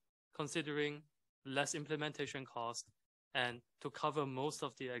 considering less implementation cost and to cover most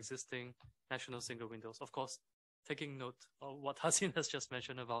of the existing national single windows? Of course, taking note of what Tahsin has just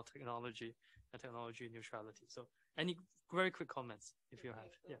mentioned about technology and technology neutrality. So any very quick comments if you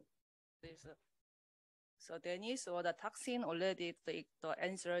have. Yeah. So Dennis or the Tahsin already the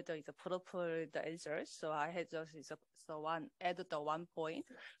answer, the proper the answer. So I had just add the one point.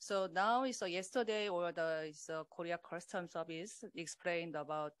 So now is yesterday or the Korea Customs Service explained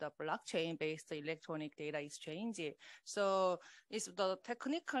about the blockchain based electronic data exchange. So it's the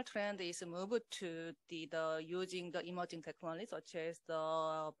technical trend is moved to the using the emerging technology such as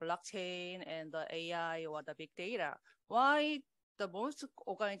the blockchain and the AI or the big data. Why the most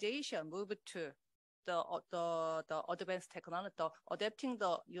organization moved to the advanced technology, adapting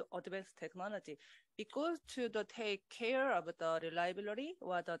the advanced technology, because to take care of the reliability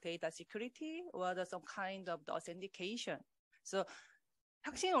or the data security or some kind of the authentication. So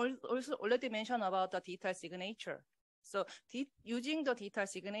Tahsin also already mentioned about the digital signature. So using the digital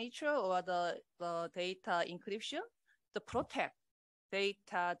signature or the data encryption, the protect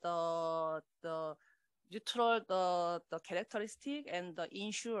data, the neutral the characteristic and the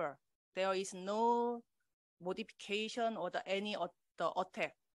ensure there is no modification or any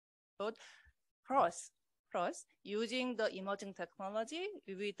attack. But plus using the emerging technology,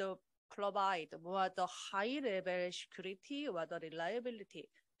 we will provide more the high level security or the reliability.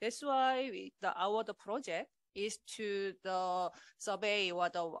 That's why our project is to the survey or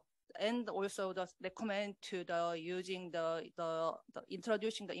and also the recommend to the using the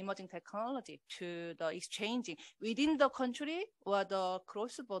introducing the emerging technology to the exchanging within the country or the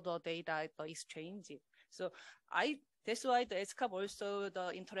cross-border data exchange. So that's why the ESCAP also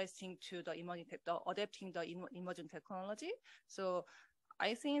the interesting to the emerging adapting the emerging technology. So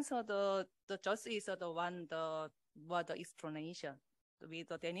I think so the just is the one the explanation with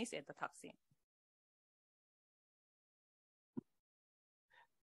the Dennis and the Tahsin.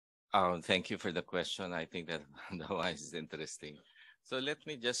 Thank you for the question. I think that otherwise is interesting. So let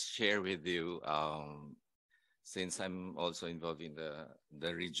me just share with you, since I'm also involved in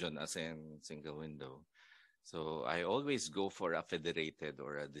the region as a single window. So I always go for a federated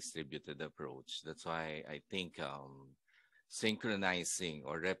or a distributed approach. That's why I think synchronizing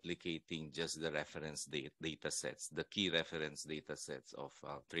or replicating just the reference data sets, the key reference data sets of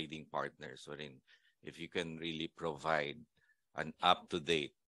trading partners, wherein if you can really provide an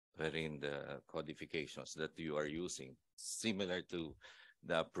up-to-date wherein the codifications that you are using, similar to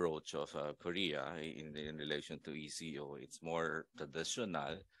the approach of Korea in relation to ECO, it's more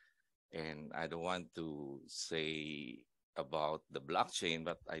traditional. And I don't want to say about the blockchain,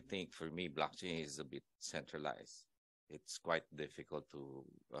 but I think for me, blockchain is a bit centralized. It's quite difficult to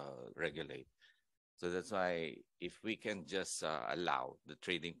regulate. So that's why if we can just allow the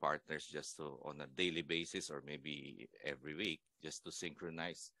trading partners just to, on a daily basis or maybe every week, just to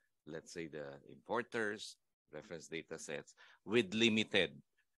synchronize, let's say, the importers, reference data sets with limited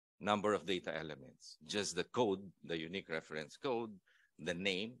number of data elements, just the code, the unique reference code, the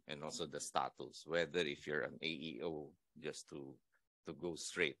name, and also the status, whether if you're an AEO, just to go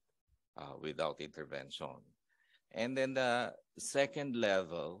straight without intervention. And then the second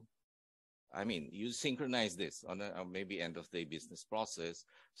level, I mean, you synchronize this on a maybe end of day business process,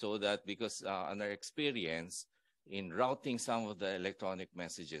 so that because on our experience in routing some of the electronic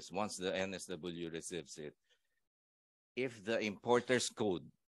messages, once the NSW receives it, if the importer's code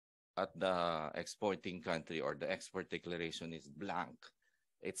at the exporting country or the export declaration is blank,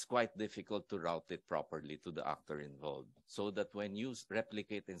 it's quite difficult to route it properly to the actor involved. So that when you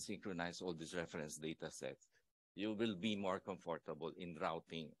replicate and synchronize all these reference data sets, you will be more comfortable in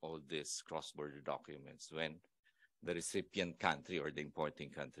routing all these cross-border documents when the recipient country or the importing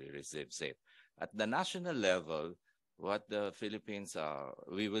country receives it. At the national level, what the Philippines,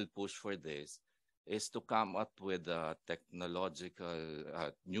 we will push for this, is to come up with a technological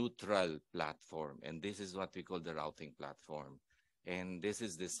neutral platform. And this is what we call the routing platform. And this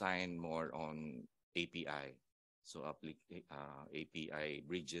is designed more on API. So API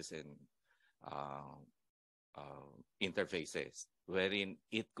bridges and interfaces, wherein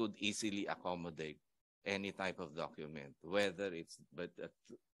it could easily accommodate any type of document, whether it's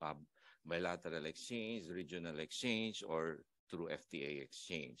bilateral exchange, regional exchange, or through FTA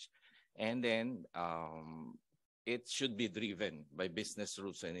exchange. And then it should be driven by business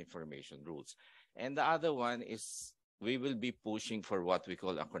rules and information rules. And the other one is we will be pushing for what we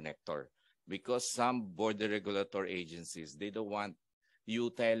call a connector, because some border regulatory agencies, they don't want you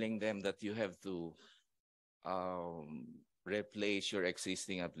telling them that you have to replace your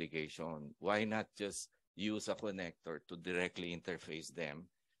existing application. Why not just use a connector to directly interface them?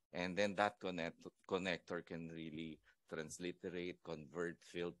 And then that connector can really transliterate, convert,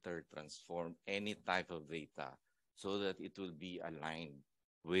 filter, transform any type of data so that it will be aligned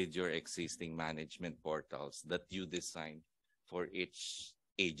with your existing management portals that you design for each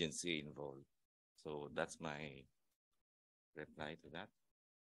agency involved. So that's my reply to that.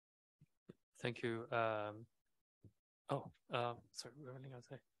 Thank you. Sorry, we're running out of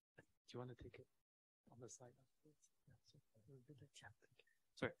time. Do you want to take it on the slide?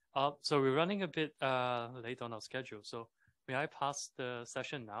 Sorry. So we're running a bit late on our schedule. So may I pass the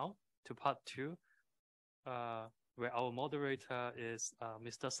session now to part 2, where our moderator is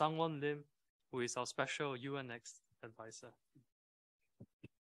Mr. Sangwon Lim, who is our special UNX advisor.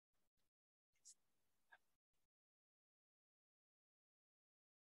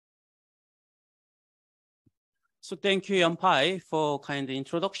 So thank you, Yampai, for kind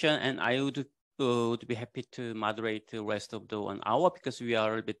introduction, and I would be happy to moderate the rest of the 1 hour because we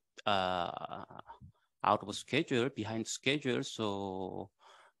are a bit out of schedule, behind schedule. So,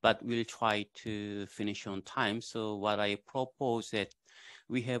 but we'll try to finish on time. So what I propose that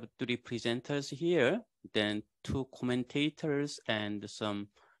we have 3 presenters here, then 2 commentators and some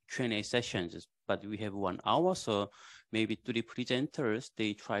Q&A sessions. But we have 1 hour, so maybe 3 presenters,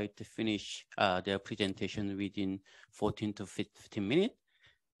 they try to finish their presentation within 14 to 15 minutes.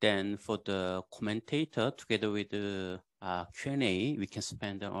 Then for the commentator, together with the Q&A, we can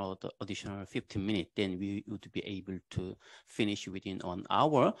spend an additional 15 minutes. Then we would be able to finish within 1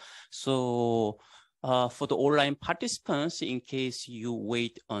 hour. So for the online participants, in case you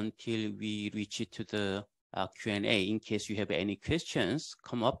wait until we reach to the Q&A, in case you have any questions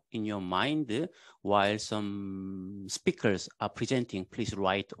come up in your mind while some speakers are presenting, please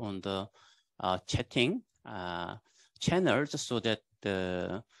write on the chatting channels so that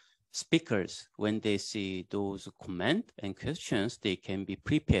the speakers, when they see those comments and questions, they can be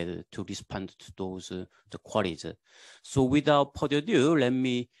prepared to respond to those the queries. So without further ado, let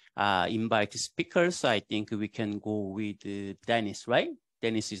me invite speakers. I think we can go with Dennis, right?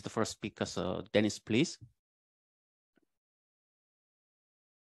 Dennis is the first speaker, so Dennis, please.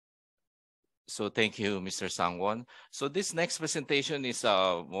 So thank you, Mr. Sangwon. So this next presentation is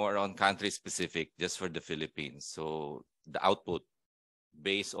more on country specific, just for the Philippines. So the output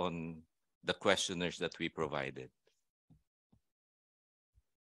based on the questionnaires that we provided.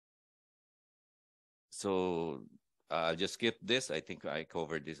 So I'll just skip this. I think I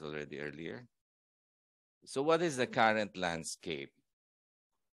covered this already earlier. So what is the current landscape?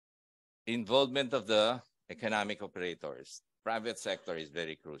 Involvement of the economic operators. Private sector is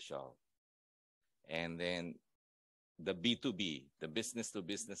very crucial. And then the B2B, the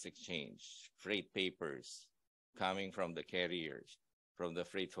business-to-business exchange, freight papers coming from the carriers, from the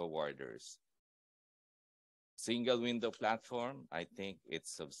freight forwarders. Single window platform, I think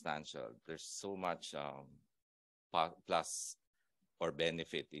it's substantial. There's so much plus or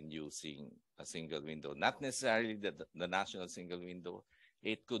benefit in using a single window. Not necessarily the national single window.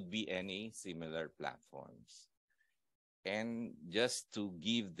 It could be any similar platforms. And just to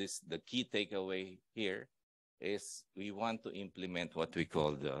give this, the key takeaway here is we want to implement what we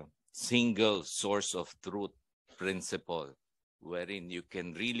call the single source of truth principle, wherein you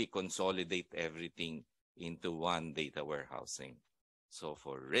can really consolidate everything into one data warehousing. So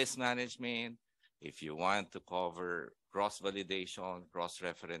for risk management, if you want to cover cross-validation,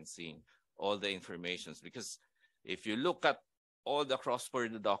 cross-referencing, all the informations, because if you look at all the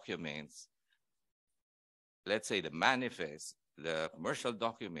cross-border documents, let's say the manifest, the commercial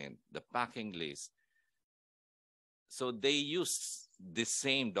document, the packing list. So they use the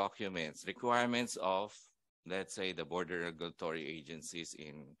same documents, requirements of, let's say, the border regulatory agencies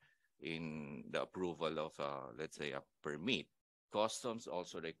in the approval of, let's say, a permit. Customs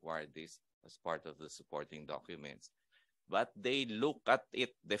also require this as part of the supporting documents. But they look at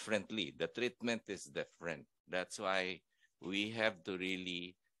it differently. The treatment is different. That's why we have to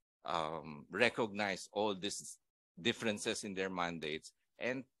really recognize all these differences in their mandates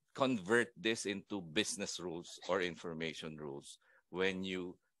and convert this into business rules or information rules when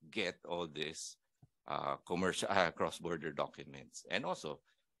you get all these commercial cross-border documents. And also,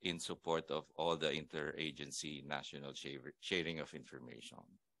 in support of all the interagency national sharing of information.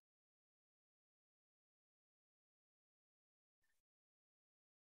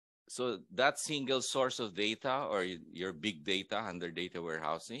 So that single source of data or your big data under data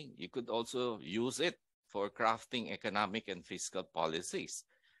warehousing, you could also use it for crafting economic and fiscal policies,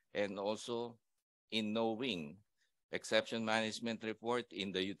 and also in knowing exception management report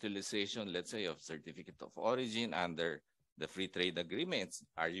in the utilization, let's say, of certificate of origin under the free trade agreements.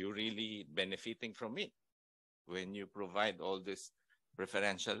 Are you really benefiting from it when you provide all this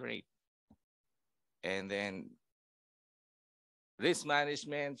preferential rate? And then risk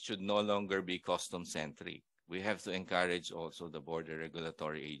management should no longer be custom-centric. We have to encourage also the border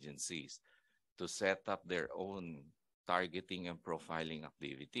regulatory agencies to set up their own targeting and profiling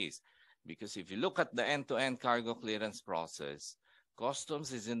activities. Because if you look at the end-to-end cargo clearance process,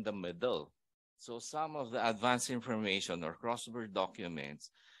 customs is in the middle. So some of the advanced information or cross-border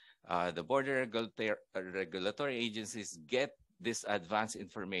documents, the border regulatory agencies get this advanced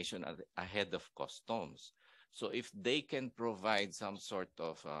information ahead of customs. So if they can provide some sort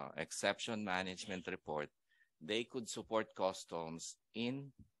of exception management report, they could support customs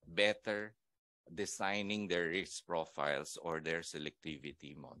in better designing their risk profiles or their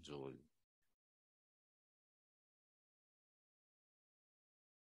selectivity module.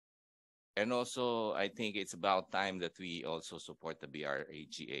 And also, I think it's about time that we also support the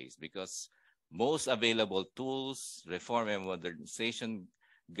BRAGAs, because most available tools, reform and modernization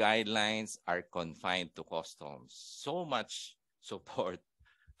guidelines are confined to customs. So much support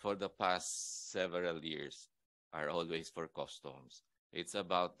for the past several years are always for customs. It's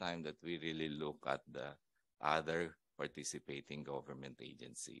about time that we really look at the other participating government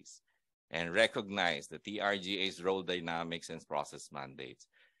agencies and recognize the TRGA's role dynamics and process mandates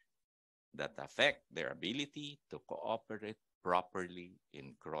that affect their ability to cooperate properly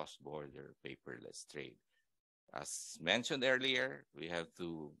in cross-border paperless trade. As mentioned earlier, we have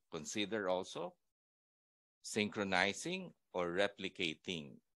to consider also synchronizing or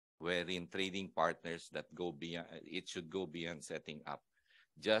replicating, wherein trading partners that go beyond, it should go beyond setting up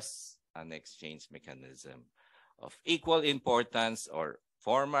just an exchange mechanism of equal importance or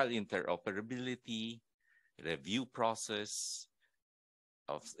formal interoperability, review process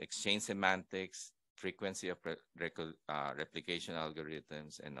of exchange semantics, frequency of replication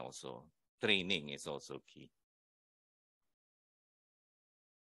algorithms, and also training is also key.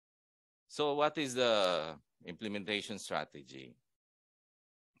 So what is the implementation strategy?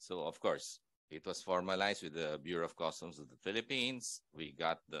 So of course, it was formalized with the Bureau of Customs of the Philippines. We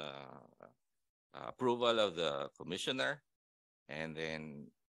got the approval of the commissioner, and then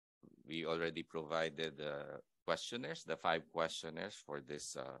we already provided the questionnaires, the 5 questionnaires for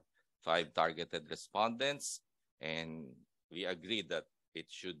this 5 targeted respondents, and we agreed that it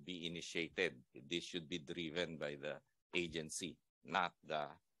should be initiated. This should be driven by the agency, not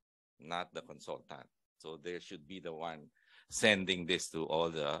the consultant. So there should be the one sending this to all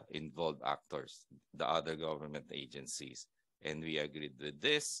the involved actors, the other government agencies. And we agreed with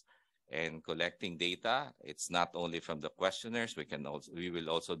this. And collecting data, it's not only from the questionnaires, we will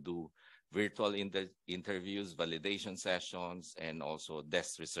also do virtual interviews, validation sessions, and also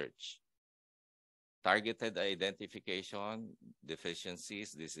desk research. Targeted identification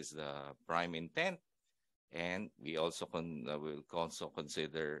deficiencies, this is the prime intent. And we also will also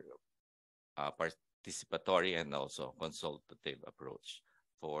consider participatory and also consultative approach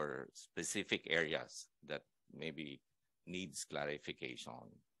for specific areas that maybe needs clarification.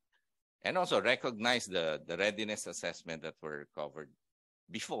 And also recognize the readiness assessment that were covered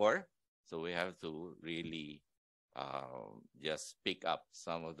before. So we have to really just pick up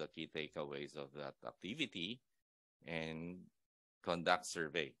some of the key takeaways of that activity and conduct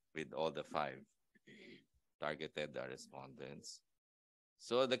survey with all the 5 targeted respondents.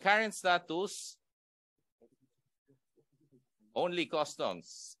 So the current status, only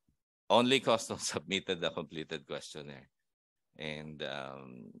customs submitted the completed questionnaire. And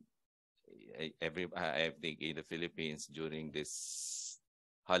I think in the Philippines during this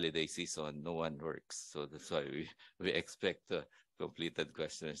holiday season, no one works. So that's why we expect the completed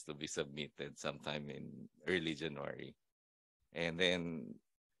questionnaires to be submitted sometime in early January. And then,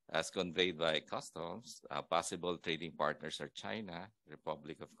 as conveyed by customs, possible trading partners are China,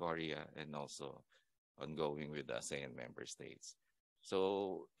 Republic of Korea, and also ongoing with the ASEAN member states.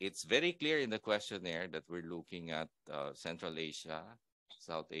 So it's very clear in the questionnaire that we're looking at Central Asia,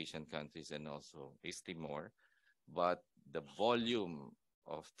 South Asian countries, and also East Timor. But the volume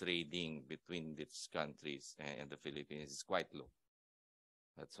of trading between these countries and the Philippines is quite low.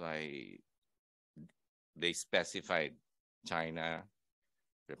 That's why they specified China,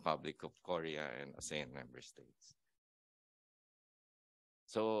 Republic of Korea, and ASEAN member states.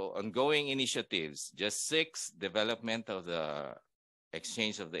 So ongoing initiatives, just 6, development of the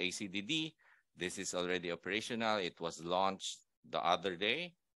exchange of the ACDD. This is already operational. It was launched the other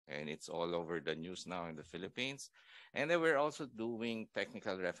day, and it's all over the news now in the Philippines. And then we're also doing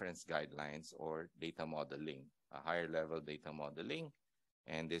technical reference guidelines or data modeling, a higher level data modeling.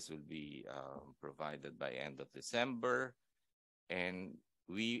 And this will be provided by end of December. And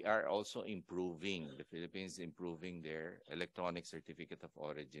we are also improving, the Philippines improving their electronic certificate of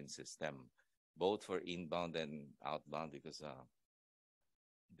origin system, both for inbound and outbound, because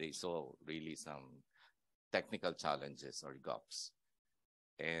they saw really some technical challenges or gaps.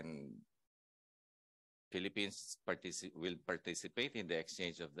 And Philippines will participate in the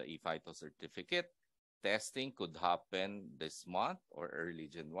exchange of the eFITO certificate. Testing could happen this month or early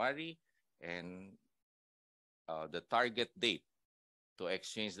January. And the target date to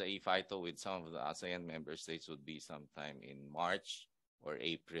exchange the eFITO with some of the ASEAN member states would be sometime in March or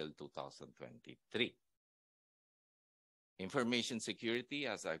April 2023. Information security,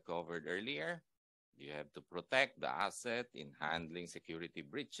 as I covered earlier, you have to protect the asset in handling security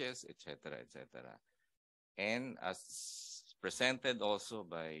breaches, etc., etc. And as presented also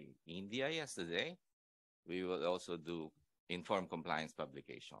by India yesterday, we will also do informed compliance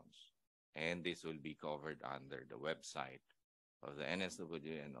publications. And this will be covered under the website of the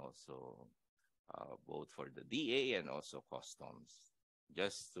NSW and also both for the DA and also customs,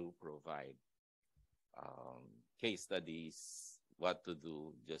 just to provide case studies, what to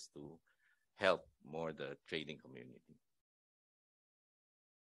do, just to help more the trading community.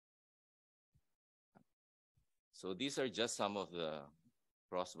 So these are just some of the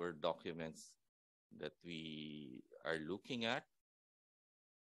cross-border documents that we are looking at.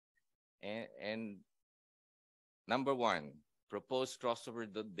 And number 1, proposed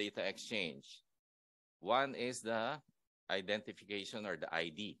cross-border data exchange. One is the identification or the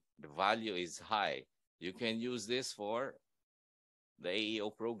ID. The value is high. You can use this for the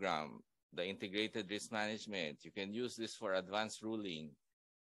AEO program, the integrated risk management. You can use this for advanced ruling.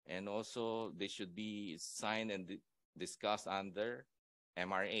 And also, they should be signed and discussed under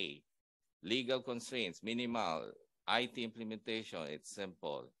MRA. Legal constraints, minimal. IT implementation, it's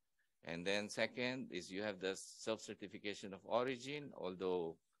simple. And then second is you have the self-certification of origin,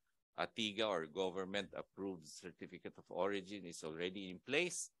 although ATIGA or government-approved certificate of origin is already in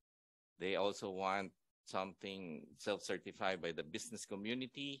place. They also want something self-certified by the business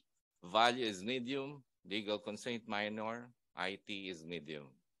community. Value is medium, legal constraint minor, IT is medium.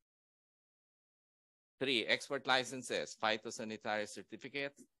 3, export licenses, phytosanitary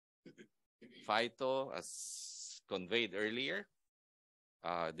certificate. Phyto, as conveyed earlier,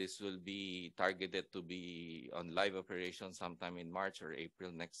 this will be targeted to be on live operation sometime in March or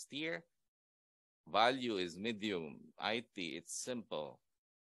April next year. Value is medium. IT, it's simple.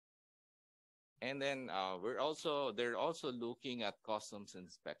 And then they're also looking at customs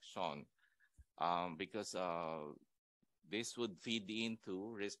inspection because this would feed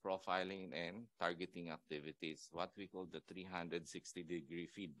into risk profiling and targeting activities, what we call the 360-degree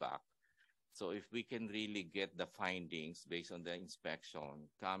feedback. So if we can really get the findings based on the inspection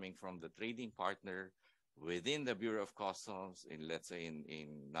coming from the trading partner within the Bureau of Customs, in let's say in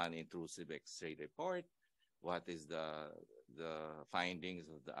non-intrusive X-ray report, what is the findings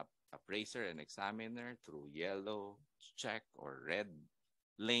of the appraiser and examiner through yellow check or red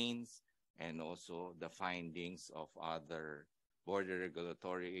lanes, and also the findings of other border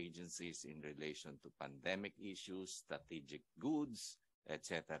regulatory agencies in relation to pandemic issues, strategic goods,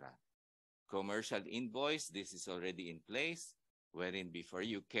 etc. Commercial invoice, this is already in place, wherein before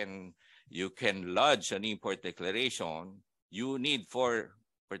you can lodge an import declaration, you need 4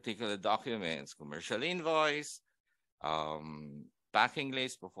 particular documents: commercial invoice, packing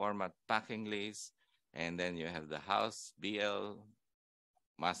list, proforma packing list, and then you have the house BL,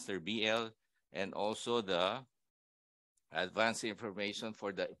 master BL, and also the advanced information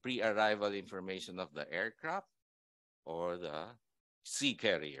for the pre-arrival information of the aircraft or the sea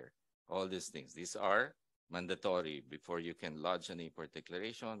carrier. All these things, these are mandatory before you can lodge an import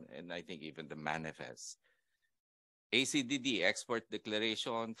declaration, and I think even the manifest. ACDD, export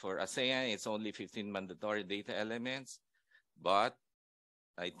declaration for ASEAN, it's only 15 mandatory data elements, but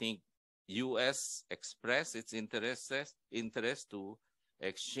I think US expressed its interest to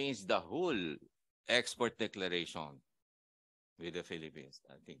exchange the whole export declaration with the Philippines.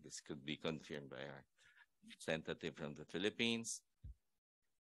 I think this could be confirmed by our representative from the Philippines.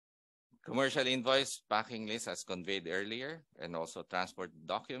 Commercial invoice, packing list as conveyed earlier, and also transport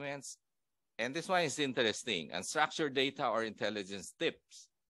documents. And this one is interesting. Unstructured data or intelligence tips.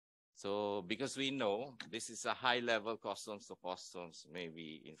 So because we know this is a high level customs to customs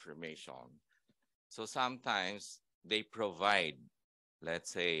maybe information. So sometimes they provide, let's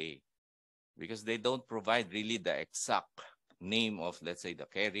say, because they don't provide really the exact name of, let's say, the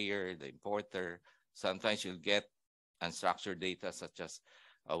carrier, the importer. Sometimes you'll get unstructured data such as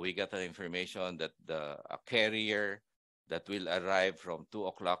we got the information that a carrier that will arrive from 2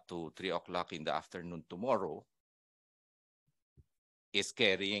 o'clock to 3 o'clock in the afternoon tomorrow is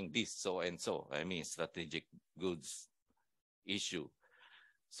carrying this so and so. I mean, strategic goods issue.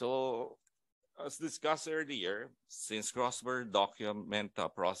 So as discussed earlier, since cross-border document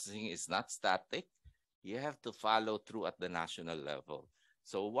processing is not static, you have to follow through at the national level.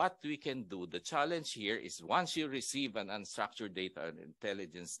 So what we can do, the challenge here is once you receive an unstructured data and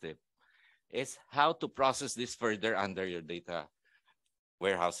intelligence tip, is how to process this further under your data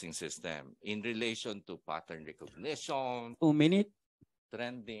warehousing system in relation to pattern recognition. 2 minutes.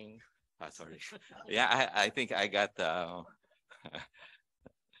 Trending. Sorry. Yeah, I think I got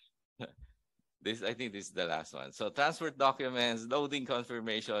this. I think this is the last one. So transport documents, loading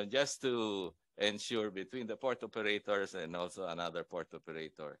confirmation, just to ensure between the port operators and also another port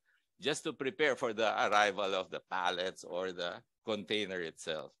operator, just to prepare for the arrival of the pallets or the container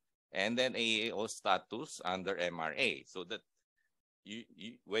itself. And then AAO status under MRA, so that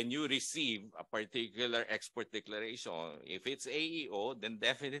when you receive a particular export declaration, if it's AEO, then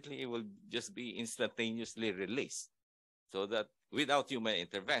definitely it will just be instantaneously released, so that without human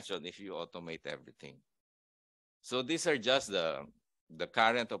intervention, if you automate everything. So these are just the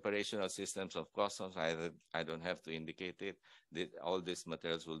current operational systems of customs. I don't have to indicate it. All these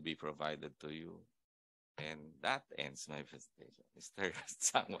materials will be provided to you. And that ends my presentation. Mr.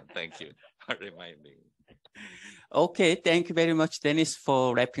 Sangwan, thank you for reminding me. Okay, thank you very much, Dennis,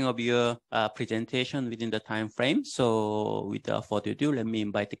 for wrapping up your presentation within the time frame. So without further ado, let me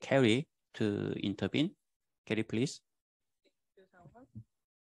invite Carrie to intervene. Carrie, please.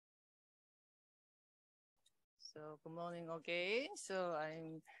 So good morning again. So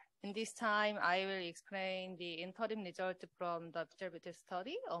in this time, I will explain the interim result from the feasibility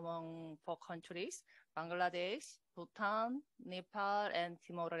study among 4 countries: Bangladesh, Bhutan, Nepal, and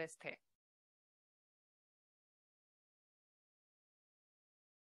Timor-Leste.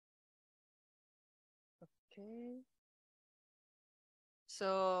 Okay.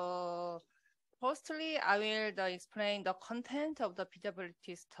 So firstly, I will explain the content of the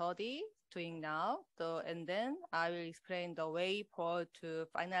feasibility study doing now, and then I will explain the way forward to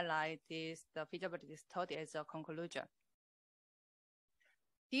finalize the feasibility study as a conclusion.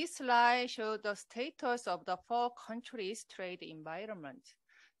 This slide shows the status of the 4 countries' trade environment.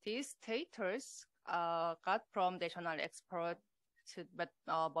 These status got from national export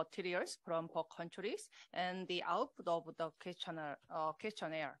materials from 4 countries and the output of the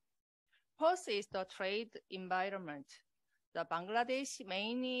questionnaire. First is the trade environment. The Bangladesh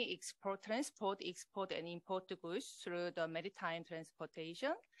mainly transport, export, and import goods through the maritime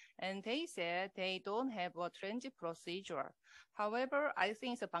transportation, and they said they don't have a transit procedure. However, I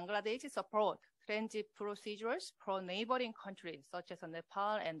think the Bangladesh support transit procedures for neighboring countries such as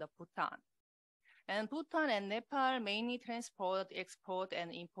Nepal and Bhutan. And Bhutan and Nepal mainly transport, export,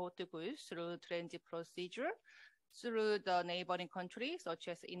 and import goods through transit procedure through the neighboring countries such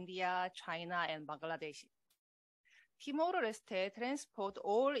as India, China, and Bangladesh. Timor-Leste transport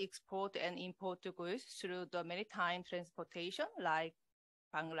all export and import goods through the maritime transportation like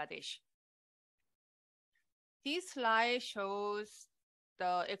Bangladesh. This slide shows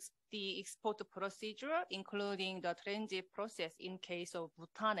the export procedure, including the transit process in case of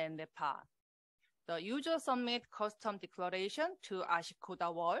Bhutan and Nepal. The user submit custom declaration to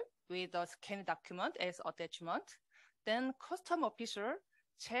ASICUDA wall with the scanned document as attachment. Then custom officer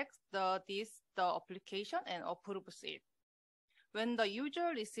checks the application and approves it. When the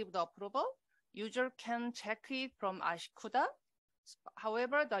user receives the approval, user can check it from ASICUDA.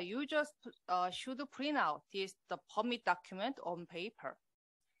 However, the user should print out the permit document on paper.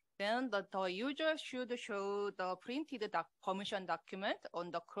 Then the user should show the printed permission document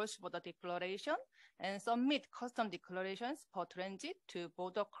on the cross-border declaration and submit custom declarations for transit to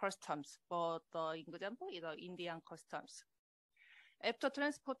border customs, for the example, the Indian customs. After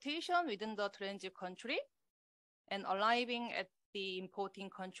transportation within the transit country and arriving at the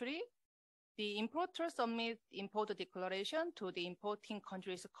importing country, the importer submits import declaration to the importing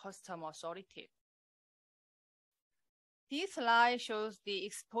country's custom authority. This slide shows the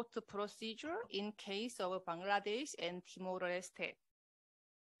export procedure in case of Bangladesh and Timor-Leste.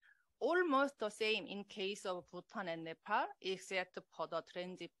 Almost the same in case of Bhutan and Nepal, except for the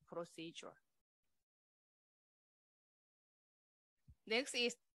transit procedure. Next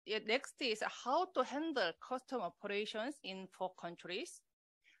is next is how to handle custom operations in 4 countries.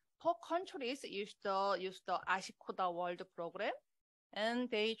 4 countries use the ASICODA World program, and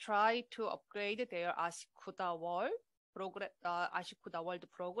they try to upgrade their ASICODA World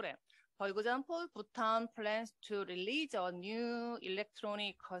program. For example, Bhutan plans to release a new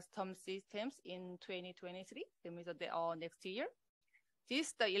electronic custom systems in 2023, that means next year.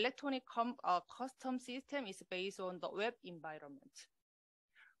 The electronic custom system is based on the web environment.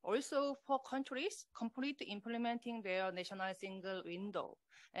 Also, 4 countries complete implementing their national single window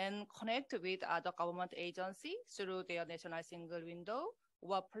and connect with other government agencies through their national single window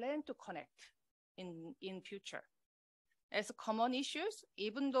or plan to connect in future. As common issues,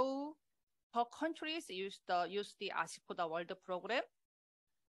 even though 4 countries use the ASICODA World program,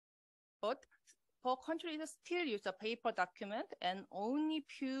 but 4 countries still use a paper document, and only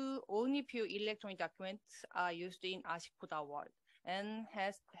few electronic documents are used in ASICODA World and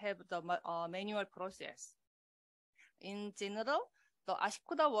have the manual process. In general, the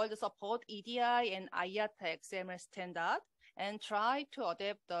ASICODA World support EDI and IATA XML standard and try to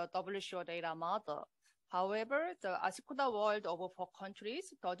adapt the WSO data model. However, the ASICODA World over 4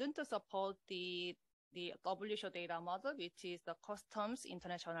 countries doesn't support the WSO data model, which is the customs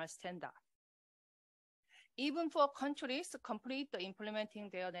international standard. Even 4 countries complete implementing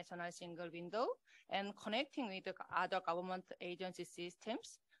their national single window and connecting with the other government agency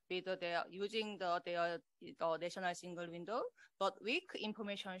systems with using their national single window, but weak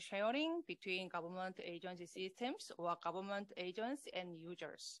information sharing between government agency systems or government agents and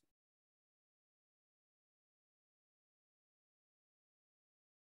users.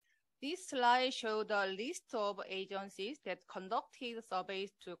 This slide shows the list of agencies that conducted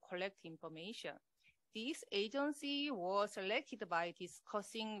surveys to collect information. This agency was selected by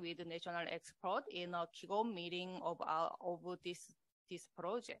discussing with national experts in a kickoff meeting of this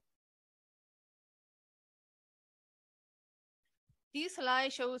project. This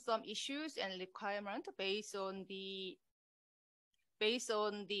slide shows some issues and requirements based on the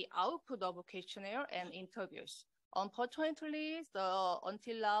output of questionnaire and interviews. Unfortunately,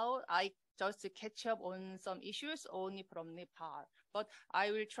 until now, I just catch up on some issues only from Nepal, but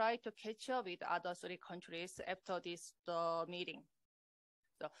I will try to catch up with other 3 countries after the meeting.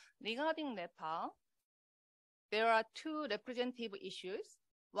 So regarding Nepal, there are 2 representative issues.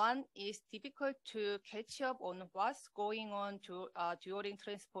 One is difficult to catch up on what's going on during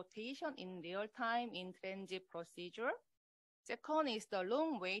transportation in real time in transit procedure. Second is the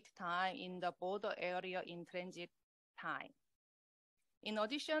long wait time in the border area in transit time. In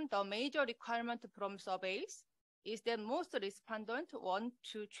addition, the major requirement from surveys is that most respondents want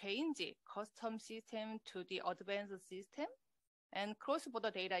to change the custom system to the advanced system and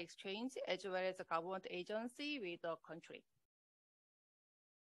cross-border data exchange as well as the government agency with the country.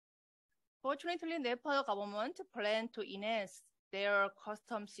 Fortunately, Nepal government plan to enhance their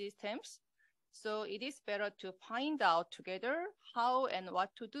custom systems, so it is better to find out together how and what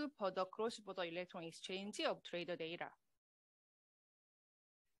to do for the cross-border electronic exchange of trade data.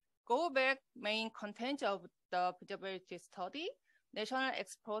 Go back main content of the feasibility study. National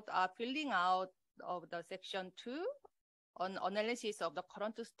experts are filling out of the section 2 on analysis of the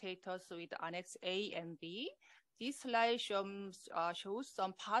current status with Annex A and B. This slide shows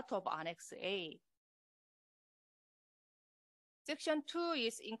some part of Annex A. Section 2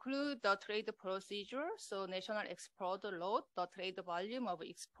 include the trade procedure, so national export load the trade volume of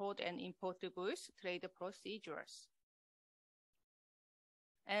export and import goods trade procedures,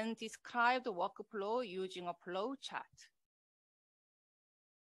 and describe the workflow using a flow chart.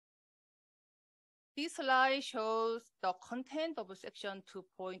 This slide shows the content of section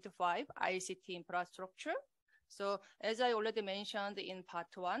 2.5 ICT infrastructure. So as I already mentioned in part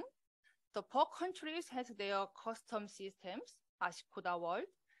 1, the 4 countries has their custom systems, ASICODA World,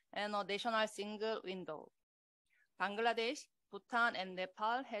 and a national single window. Bangladesh, Bhutan, and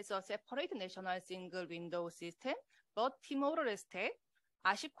Nepal has a separate national single window system, but Timor-Leste,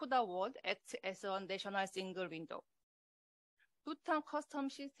 ASICODA World acts as a national single window. Bhutan custom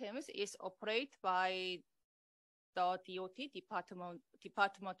systems is operated by the DOT,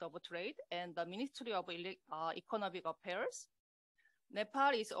 Department of Trade, and the Ministry of Economic Affairs.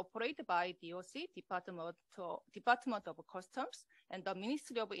 Nepal is operated by DOC, Department of Customs, and the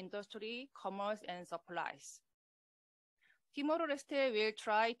Ministry of Industry, Commerce, and Supplies. Timor-Leste will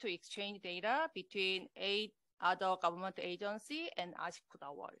try to exchange data between 8 other government agencies and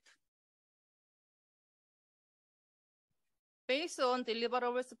ASICODA World. Based on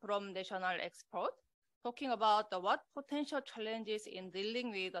deliverables from national experts, talking about what potential challenges in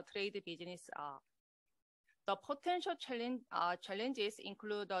dealing with the trade business are. The potential challenges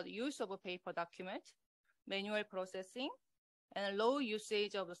include the use of a paper document, manual processing, and low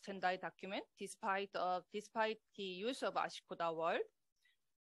usage of the standard document despite the use of Ashikoda World.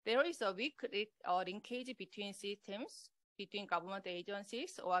 There is a weak linkage between systems, between government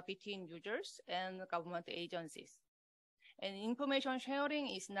agencies, or between users and government agencies. And information sharing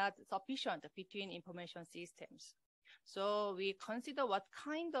is not sufficient between information systems. So we consider what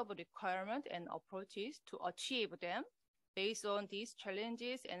kind of requirement and approaches to achieve them based on these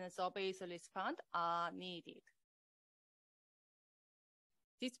challenges, and surveys response are needed.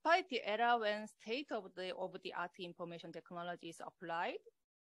 Despite the era when state-of-the-art information technology is applied,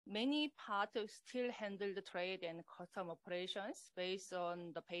 many parts still handle the trade and custom operations based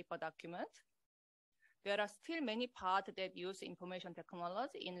on the paper document. There are still many parts that use information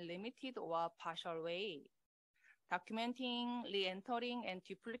technology in limited or partial way. Documenting, re-entering, and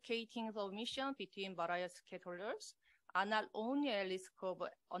duplicating submission between various stakeholders are not only a risk of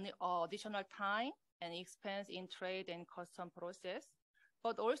additional time and expense in trade and custom process,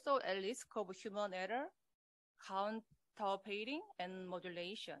 but also a risk of human error, counterfeiting, and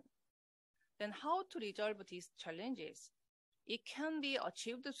modulation. Then how to resolve these challenges? It can be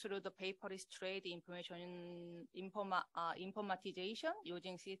achieved through the paperless trade information informatization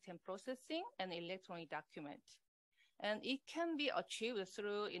using system processing and electronic document. And it can be achieved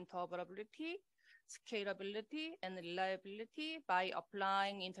through interoperability, scalability, and reliability by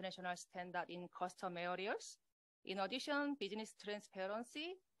applying international standards in custom areas. In addition, business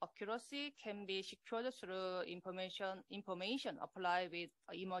transparency, accuracy can be secured through information applied with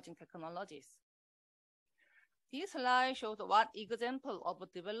emerging technologies. This slide shows one example of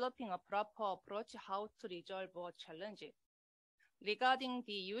developing a proper approach how to resolve a challenge. Regarding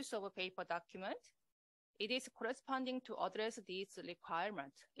the use of a paper document, it is corresponding to address these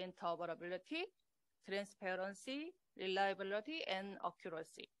requirements: interoperability, transparency, reliability, and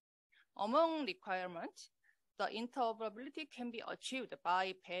accuracy. Among requirements, the interoperability can be achieved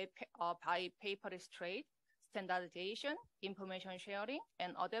by paperless trade, standardization, information sharing,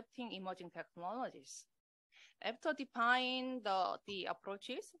 and adapting emerging technologies. After defining the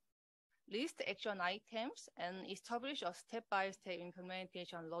approaches, list action items, and establish a step-by-step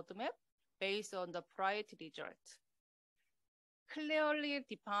implementation roadmap based on the priority result. Clearly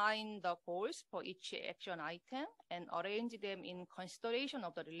define the goals for each action item and arrange them in consideration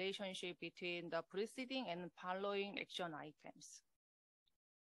of the relationship between the preceding and following action items.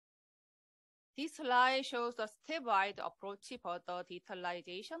 This slide shows a stepwise approach for the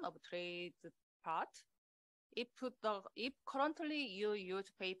detailization of trade part. If currently you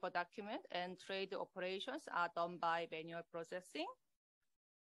use paper document and trade operations are done by manual processing,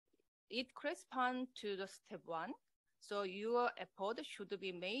 it corresponds to the step 1. So your effort should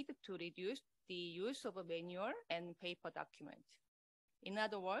be made to reduce the use of a manual and paper document. In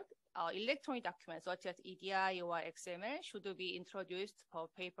other words, electronic documents such as EDI or XML should be introduced for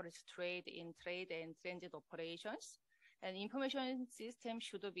paperless trade in trade and transit operations, and information systems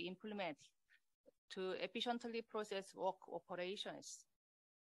should be implemented to efficiently process work operations.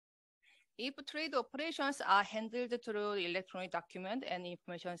 If trade operations are handled through electronic document and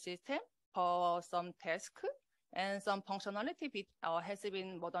information system for some tasks, and some functionality has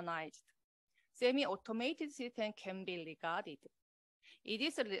been modernized, semi-automated system can be regarded. It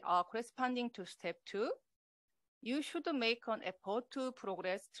is corresponding to step 2. You should make an effort to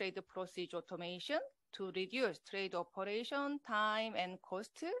progress trade procedure automation to reduce trade operation time and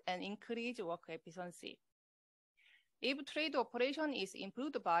cost and increase work efficiency. If trade operation is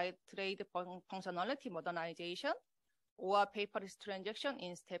improved by trade functionality modernization or paperless transaction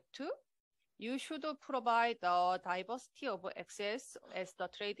in step 2, you should provide the diversity of access as the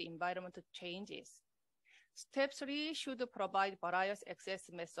trade environment changes. Step 3 should provide various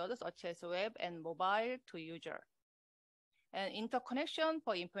access methods such as web and mobile to user. And interconnection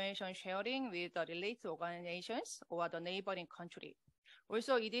for information sharing with the related organizations or the neighboring country.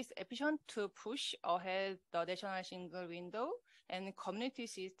 Also, it is efficient to push ahead the national single window and community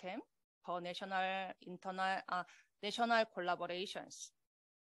system for national collaborations.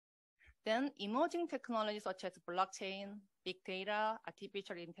 Then emerging technologies such as blockchain, big data,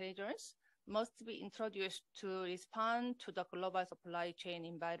 artificial intelligence must be introduced to respond to the global supply chain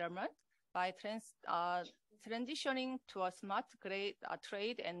environment by transitioning to a smart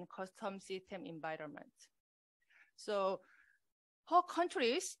trade and custom system environment. So all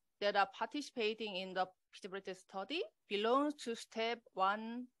countries that are participating in the feasibility study belong to step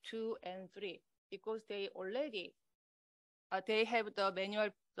 1, 2, and 3 because they already they have the manual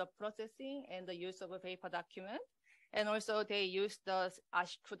processing and the use of a paper document, and also they use the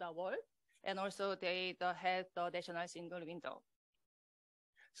Ashikuda World, and also they have the national single window.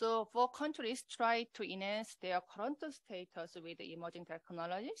 So for countries try to enhance their current status with emerging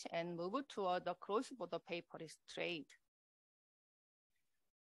technologies and move toward the cross-border paperless trade.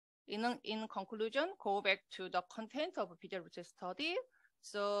 In conclusion, go back to the content of feasibility study.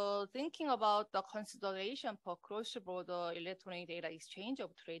 So thinking about the consideration for cross-border electronic data exchange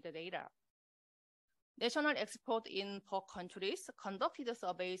of trade data. National export in four countries conducted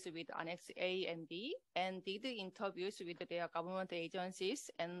surveys with Annex A and B and did interviews with their government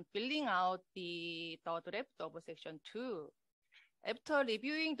agencies and filling out the draft of Section 2. After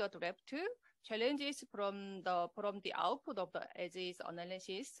reviewing the draft, challenges from the output of the as-is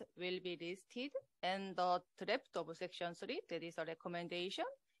analysis will be listed, and the draft of Section 3, that is a recommendation,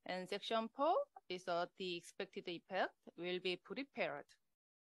 and Section 4 is the expected effect, will be prepared.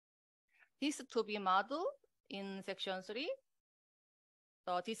 This to be modeled in Section 3,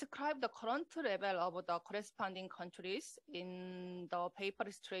 describe the current level of the corresponding countries in the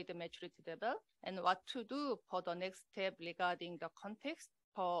paperless trade maturity level and what to do for the next step regarding the context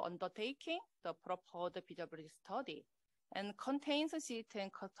for undertaking the proposed feasibility study, and contains system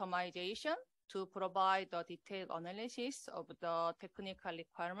customization to provide the detailed analysis of the technical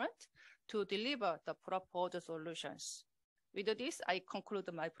requirement to deliver the proposed solutions. With this, I conclude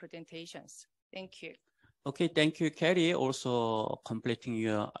my presentations. Thank you. Okay, thank you, Carrie, also completing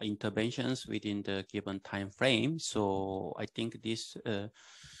your interventions within the given time frame. So I think this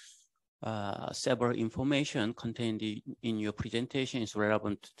several information contained in your presentation is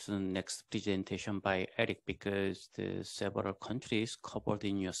relevant to the next presentation by Eric, because the several countries covered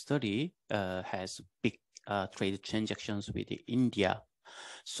in your study has big trade transactions with India.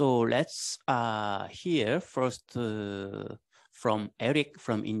 So let's hear first from Eric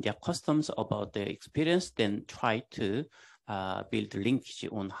from India Customs about their experience, then try to build linkage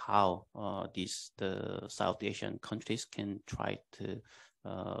on how the South Asian countries can try to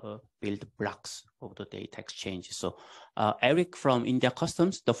build blocks of the data exchange. So Eric from India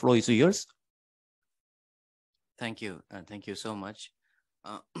Customs, the floor is yours. Thank you. Thank you so much.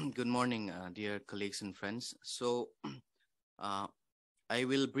 Good morning, dear colleagues and friends. So I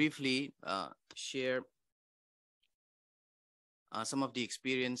will briefly share some of the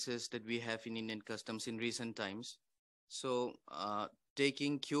experiences that we have in Indian Customs in recent times. So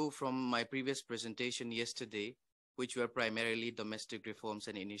taking cue from my previous presentation yesterday, which were primarily domestic reforms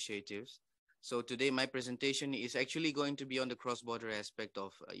and initiatives. So today my presentation is actually going to be on the cross-border aspect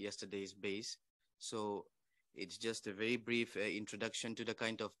of yesterday's base. So it's just a very brief introduction to the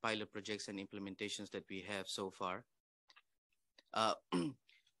kind of pilot projects and implementations that we have so far.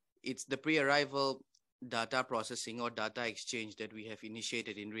 It's the pre-arrival data processing or data exchange that we have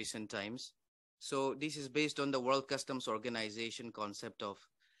initiated in recent times. So this is based on the World Customs Organization concept of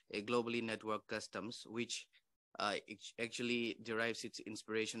a globally networked customs, which actually derives its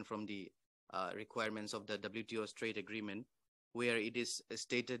inspiration from the requirements of the WTO's trade agreement, where it is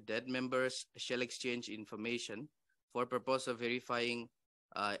stated that members shall exchange information for purpose of verifying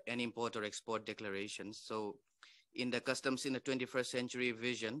an import or export declarations. So in the customs in the 21st century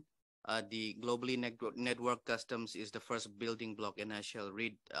vision, the globally networked customs is the first building block, and I shall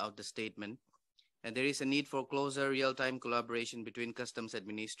read out the statement. And there is a need for closer real-time collaboration between customs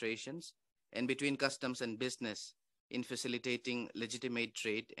administrations and between customs and business in facilitating legitimate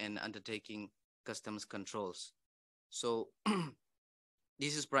trade and undertaking customs controls. So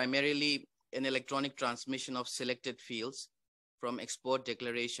this is primarily an electronic transmission of selected fields from export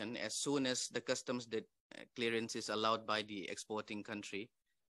declaration as soon as the customs clearance is allowed by the exporting country.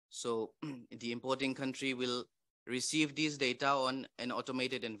 So the importing country will receive these data on an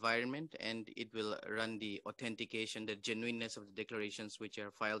automated environment, and it will run the authentication, the genuineness of the declarations which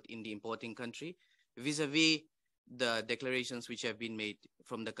are filed in the importing country vis-a-vis the declarations which have been made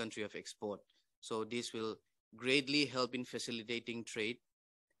from the country of export. So this will greatly help in facilitating trade.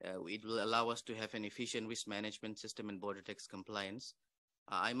 It will allow us to have an efficient risk management system and border tax compliance.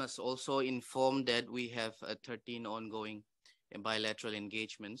 I must also inform that we have 13 ongoing bilateral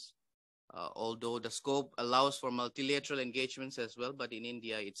engagements, although the scope allows for multilateral engagements as well, but in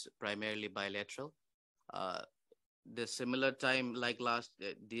India, it's primarily bilateral. The similar time, like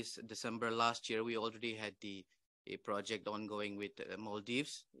this December last year, we already had a project ongoing with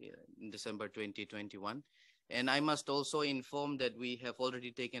Maldives in December 2021. And I must also inform that we have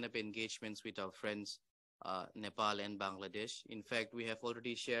already taken up engagements with our friends, Nepal and Bangladesh. In fact, we have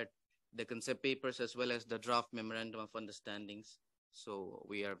already shared the concept papers as well as the draft memorandum of understandings. So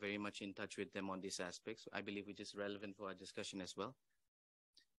we are very much in touch with them on these aspects, I believe, which is relevant for our discussion as well.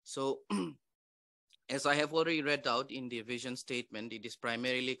 So As I have already read out in the vision statement, it is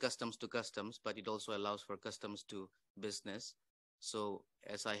primarily customs to customs, but it also allows for customs to business. So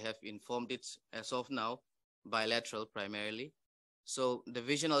as I have informed, it's as of now, bilateral primarily. So the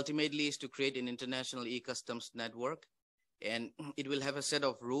vision ultimately is to create an international e-customs network, and it will have a set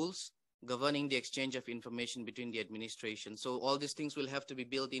of rules governing the exchange of information between the administration. So all these things will have to be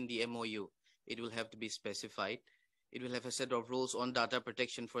built in the MOU. It will have to be specified. It will have a set of rules on data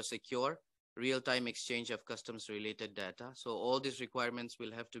protection for secure, real-time exchange of customs-related data. So all these requirements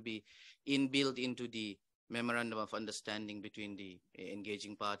will have to be inbuilt into the memorandum of understanding between the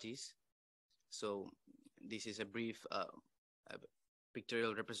engaging parties. So this is a brief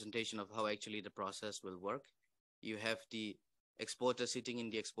pictorial representation of how actually the process will work. You have the exporter sitting in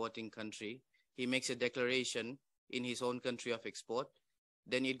the exporting country. He makes a declaration in his own country of export.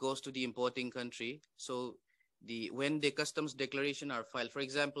 Then it goes to the importing country. So when the customs declaration are filed, for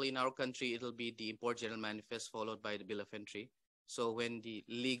example, in our country, it'll be the import general manifest followed by the bill of entry. So when the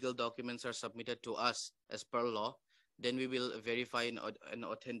legal documents are submitted to us as per law, then we will verify and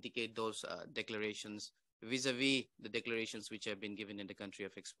authenticate those declarations vis-a-vis the declarations which have been given in the country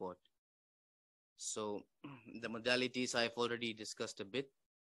of export. So the modalities I've already discussed a bit.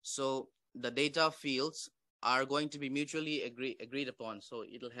 So the data fields are going to be mutually agreed upon. So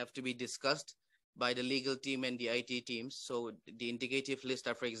it'll have to be discussed by the legal team and the IT teams. So the indicative list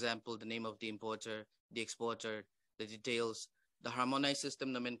are, for example, the name of the importer, the exporter, the details, the harmonized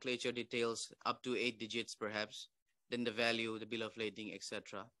system nomenclature details up to 8 digits perhaps, then the value, the bill of lading,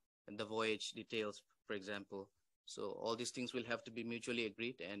 etc., and the voyage details, for example. So all these things will have to be mutually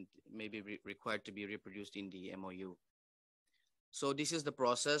agreed and maybe required to be reproduced in the MOU. So this is the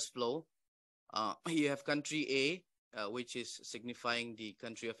process flow. You have country A, which is signifying the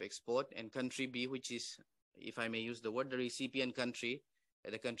country of export, and country B, which is, if I may use the word, the recipient country,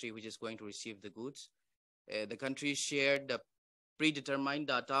 the country which is going to receive the goods. The countries share the predetermined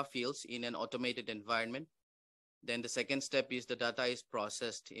data fields in an automated environment. Then the second step is the data is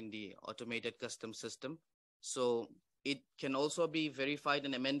processed in the automated custom system. So it can also be verified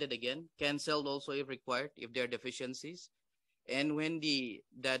and amended again, canceled also if required, if there are deficiencies. And when the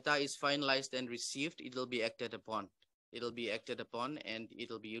data is finalized and received, it will be acted upon. It'll be acted upon and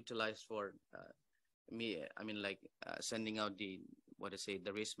it'll be utilized for sending out the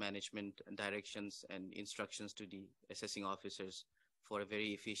risk management directions and instructions to the assessing officers for a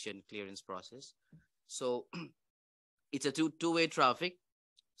very efficient clearance process. So it's a two-way traffic,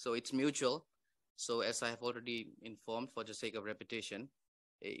 so it's mutual. So as I have already informed, for the sake of repetition,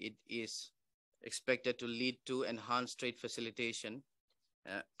 it is expected to lead to enhanced trade facilitation,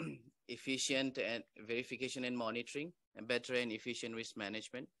 efficient and verification and monitoring, and better and efficient risk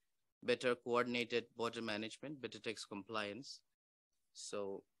management, better coordinated border management, better tax compliance.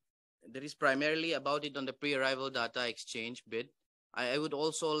 So that is primarily about it on the pre-arrival data exchange bit. I would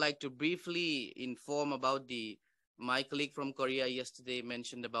also like to briefly inform about my colleague from Korea yesterday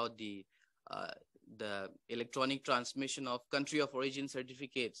mentioned about the electronic transmission of country of origin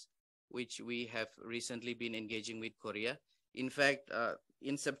certificates, which we have recently been engaging with Korea. In fact,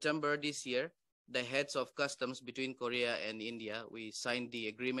 in September this year, the heads of customs between Korea and India, we signed the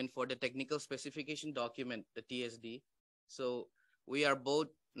agreement for the technical specification document, the TSD. So we are both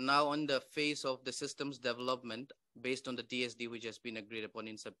now on the phase of the systems development based on the TSD, which has been agreed upon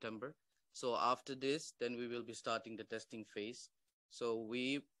in September. So after this, then we will be starting the testing phase. So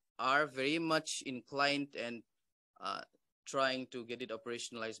we are very much inclined and trying to get it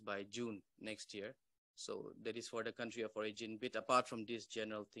operationalized by June next year. So that is for the country of origin bit, apart from this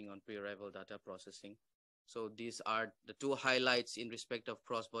general thing on pre-arrival data processing. So these are the two highlights in respect of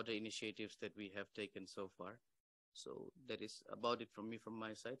cross-border initiatives that we have taken so far. So that is about it from me from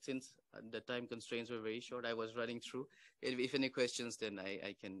my side. Since the time constraints were very short, I was running through. If any questions, then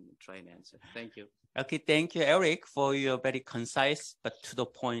I can try and answer. Thank you. Okay, thank you, Eric, for your very concise but to the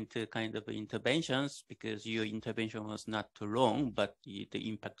point kind of interventions, because your intervention was not too long, but the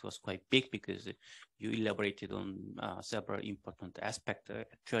impact was quite big because you elaborated on several important aspects.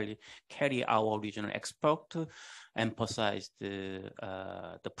 Actually, carry our regional expert to emphasize the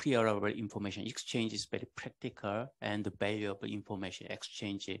pre-arrival information exchange is very practical and the valuable information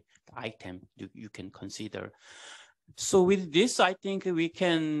exchange item you can consider. So with this, I think we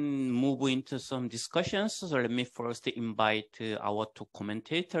can move into some discussions. So let me first invite our two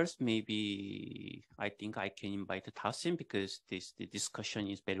commentators. Maybe I think I can invite Tasim because the discussion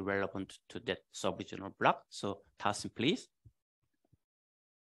is very relevant to that sub-regional block. So Tasim, please.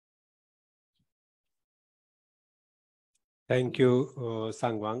 Thank you,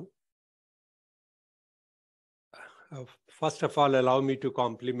 Sangwang. First of all, allow me to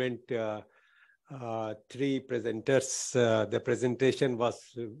compliment three presenters. The presentation was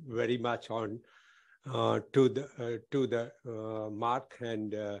very much on to the mark,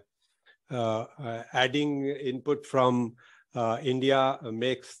 and adding input from India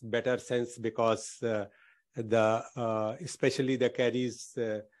makes better sense, because especially the carries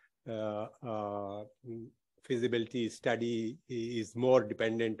feasibility study is more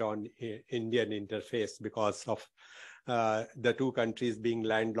dependent on Indian interface because of the two countries being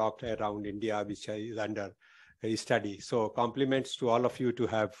landlocked around India, which is under study. So compliments to all of you to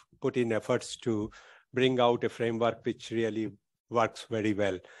have put in efforts to bring out a framework which really works very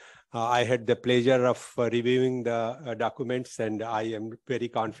well. I had the pleasure of reviewing the documents, and I am very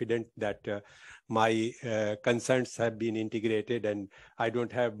confident that my concerns have been integrated, and I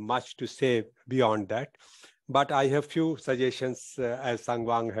don't have much to say beyond that. But I have few suggestions as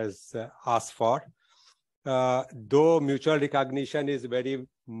Sangwang has asked for. Though mutual recognition is very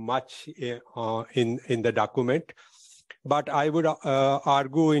much in the document, but I would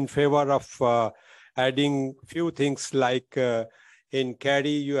argue in favor of adding few things like in CARI,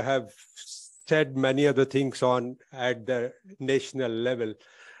 you have said many other things on at the national level,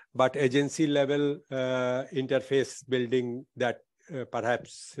 but agency level interface building that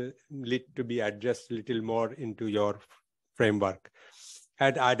perhaps need to be addressed a little more into your framework.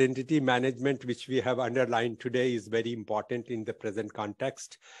 And identity management, which we have underlined today, is very important in the present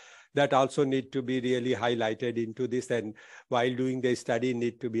context. That also need to be really highlighted into this, and while doing the study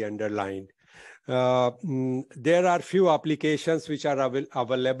need to be underlined. There are few applications which are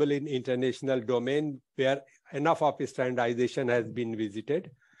available in international domain where enough of standardization has been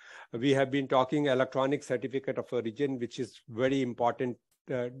visited. We have been talking electronic certificate of origin, which is very important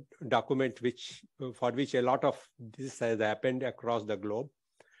document for which a lot of this has happened across the globe.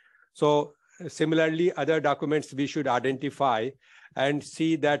 So similarly, other documents we should identify and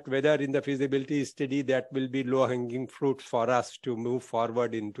see that whether in the feasibility study that will be low-hanging fruit for us to move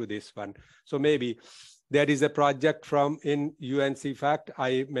forward into this one. So maybe there is a project in UNCFACT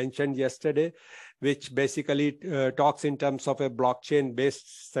I mentioned yesterday, which basically talks in terms of a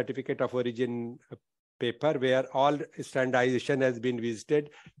blockchain-based certificate of origin paper where all standardization has been visited.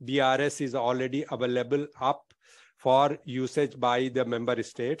 BRS is already available up for usage by the member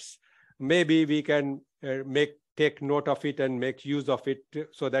states. Maybe we can take note of it and make use of it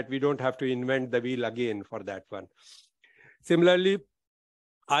so that we don't have to invent the wheel again for that one. Similarly,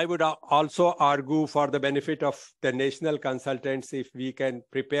 I would also argue for the benefit of the national consultants if we can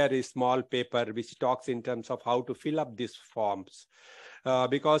prepare a small paper which talks in terms of how to fill up these forms.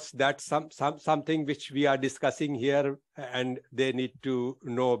 Because that's something which we are discussing here and they need to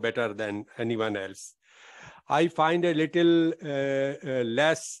know better than anyone else. I find a little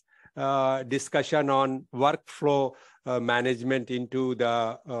less discussion on workflow management into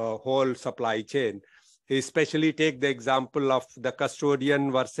the whole supply chain. Especially take the example of the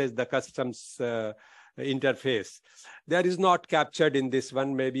custodian versus the customs interface. That is not captured in this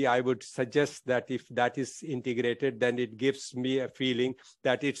one. Maybe I would suggest that if that is integrated, then it gives me a feeling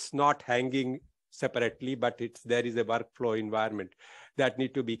that it's not hanging separately, but there is a workflow environment that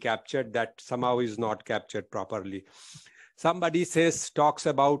need to be captured that somehow is not captured properly. Somebody talks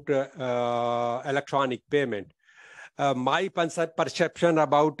about electronic payment. My perception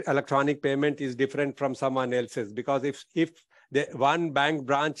about electronic payment is different from someone else's, because if the one bank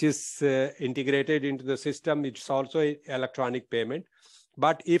branch is integrated into the system, it's also electronic payment.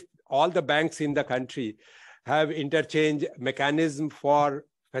 But if all the banks in the country have interchange mechanism for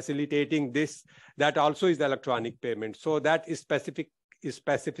facilitating this, that also is electronic payment. So that is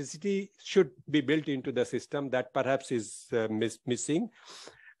specificity should be built into the system that perhaps is missing.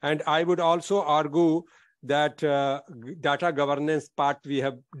 And I would also argue that data governance part we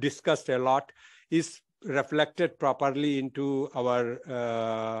have discussed a lot is reflected properly into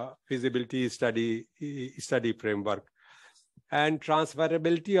our feasibility study framework. And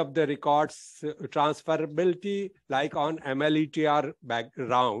transferability of the records, transferability like on MLETR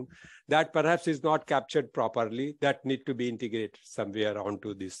background, that perhaps is not captured properly, that need to be integrated somewhere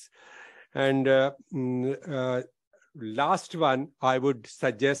onto this. And last one, I would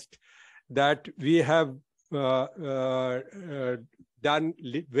suggest that we have done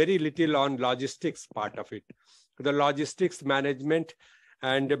very little on logistics part of it. The logistics management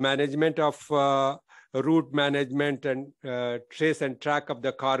and management of route management and trace and track of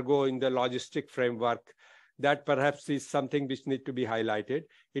the cargo in the logistic framework, that perhaps is something which need to be highlighted.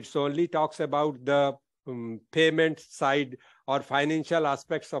 It only talks about the payment side or financial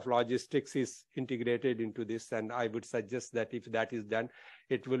aspects of logistics is integrated into this. And I would suggest that if that is done,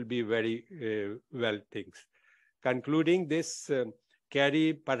 it will be very well things. Concluding this,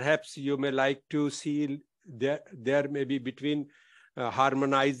 Kerry, perhaps you may like to see there may be between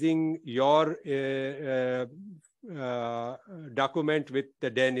harmonizing your document with the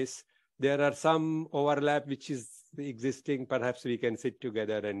Danish. There are some overlap which is existing. Perhaps we can sit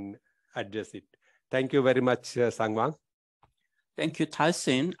together and address it. Thank you very much, Sangwang. Thank you,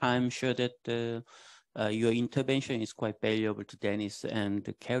 Tyson. I'm sure that your intervention is quite valuable to Dennis and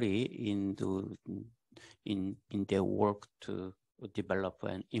Kerry in their work to develop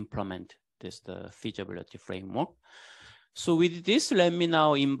and implement this feasibility framework. So with this, let me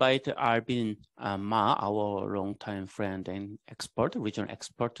now invite Arvin Ma, our longtime friend and expert, regional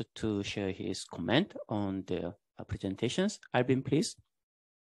expert, to share his comment on the presentations. Arvin, please.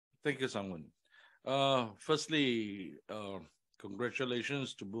 Thank you, Sangwon. Firstly,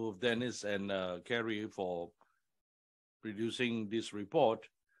 congratulations to both Dennis and Kerry for producing this report.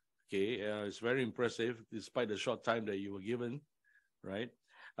 Okay, it's very impressive despite the short time that you were given, right?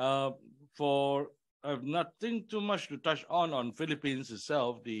 I have nothing too much to touch on Philippines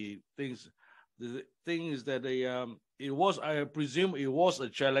itself. The thing is that I presume it was a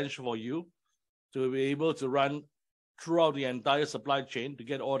challenge for you to be able to run throughout the entire supply chain to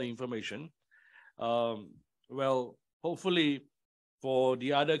get all the information. Well, hopefully for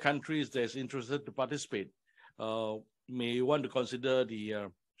the other countries that's interested to participate, may want to consider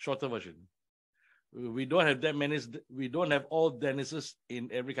the shorter version. We don't have that many, we don't have all Dennises in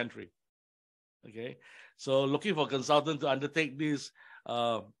every country. Okay, so looking for a consultant to undertake this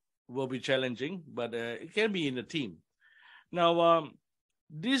will be challenging, but it can be in a team. Now,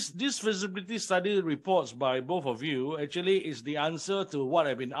 this feasibility study reports by both of you actually is the answer to what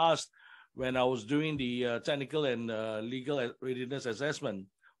I've been asked when I was doing the technical and legal readiness assessment.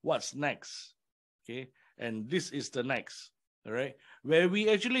 What's next? Okay, and this is the next. All right, where we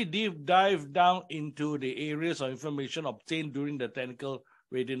actually dive down into the areas of information obtained during the technical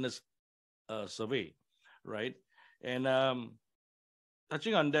readiness survey, right? And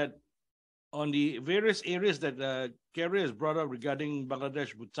touching on that, on the various areas that Kerry has brought up regarding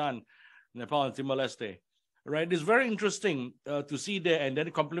Bangladesh, Bhutan, Nepal, and Timor-Leste, right? It's very interesting to see there, and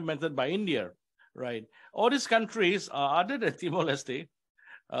then complemented by India, right? All these countries, other than Timor-Leste,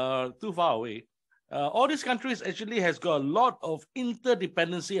 too far away, all these countries actually has got a lot of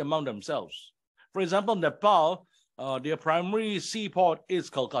interdependency among themselves. For example, Nepal, their primary seaport is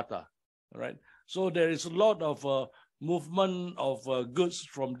Kolkata, right? So there is a lot of movement of goods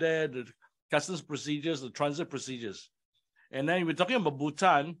from there, the customs procedures, the transit procedures. And then we're talking about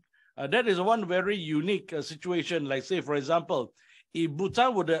Bhutan. That is one very unique situation. Like say, for example, if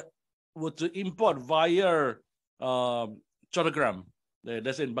Bhutan were to import via Chottagram,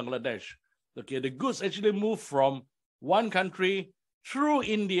 that's in Bangladesh, okay, the goods actually move from one country through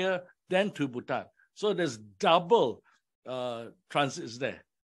India, then to Bhutan. So there's double transits there.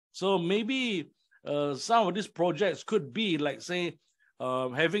 So maybe some of these projects could be like, say,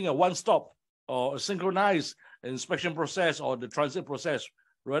 having a one-stop or a synchronized inspection process or the transit process,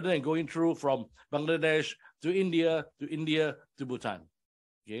 rather than going through from Bangladesh to India to Bhutan.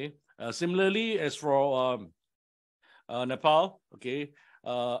 Okay. Similarly, as for Nepal, okay,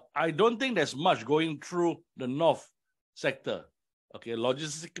 I don't think there's much going through the north sector. Okay,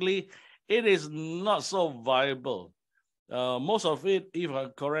 logistically, it is not so viable. Most of it,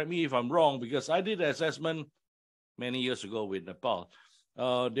 correct me if I'm wrong, because I did an assessment many years ago with Nepal.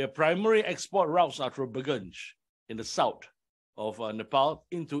 Their primary export routes are through Burgunj in the south of Nepal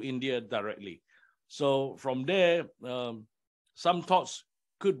into India directly. So from there, some thoughts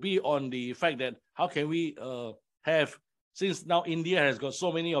could be on the fact that how can we have, since now India has got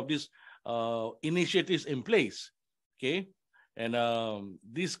so many of these initiatives in place, okay, and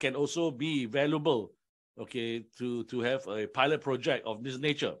this can also be valuable, okay, to have a pilot project of this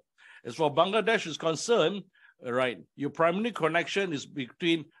nature. As for Bangladesh is concerned, right, your primary connection is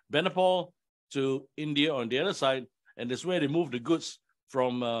between Benapol to India on the other side, and that's where they move the goods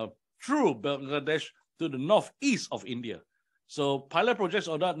from through Bangladesh to the northeast of India. So pilot projects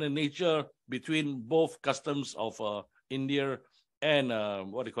of that nature between both customs of India and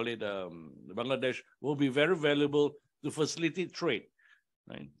Bangladesh will be very valuable to facilitate trade,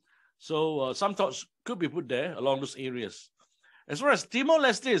 right? So some thoughts could be put there along those areas. As far as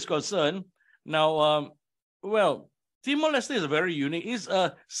Timor-Leste is concerned, now, well, Timor-Leste is very unique. It's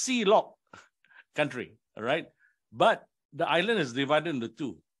a sea-locked country, all right? But the island is divided into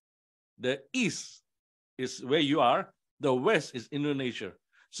two. The east is where you are. The west is Indonesia.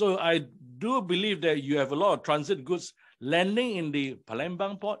 So I do believe that you have a lot of transit goods landing in the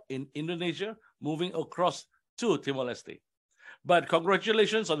Palembang port in Indonesia, moving across to Timor-Leste. But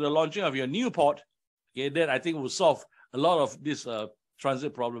congratulations on the launching of your new port. Okay, that I think will solve a lot of these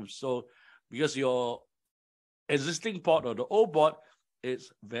transit problems. So because your existing port or the old port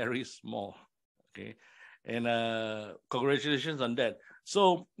is very small, okay? And congratulations on that.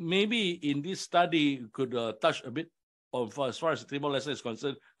 So maybe in this study, could touch a bit of, as far as Timor-Leste is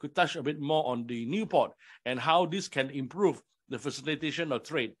concerned, could touch a bit more on the new port and how this can improve the facilitation of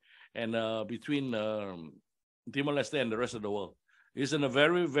trade and between Timor-Leste and the rest of the world. It's in a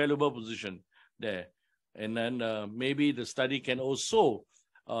very valuable position there. And then maybe the study can also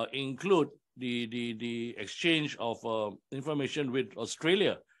include the exchange of information with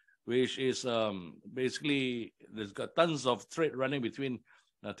Australia, which is basically, there's got tons of trade running between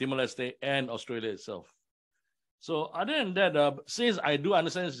Timor-Leste and Australia itself. So other than that, since I do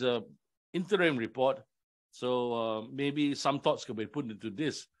understand it's an interim report, so maybe some thoughts could be put into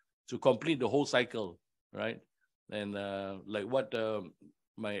this to complete the whole cycle, right? And like what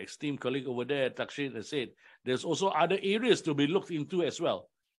my esteemed colleague over there, Takshin, has said, there's also other areas to be looked into as well.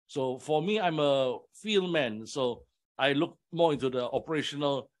 So for me, I'm a field man, so I look more into the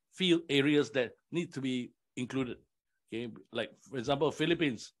operational field areas that need to be included. Okay, like for example,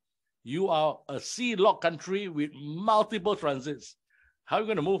 Philippines, you are a sea-locked country with multiple transits. How are you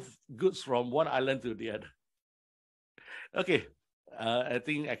going to move goods from one island to the other? Okay, I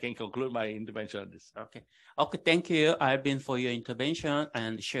think I can conclude my intervention on this. Okay. Okay, thank you, Alvin, for your intervention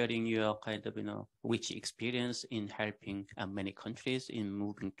and sharing your kind of, rich experience in helping many countries in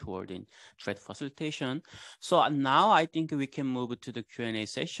moving toward in trade facilitation. So now I think we can move to the Q&A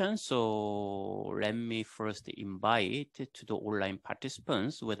session. So let me first invite to the online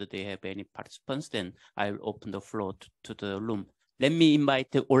participants, whether they have any participants, then I'll open the floor to the room. Let me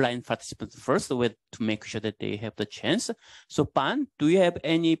invite the online participants first to make sure that they have the chance. So Pan, do you have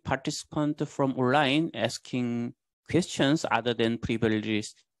any participant from online asking questions other than previously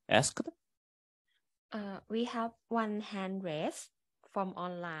asked? We have one hand raised from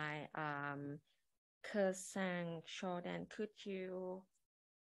online. Kersang Jordan, could you,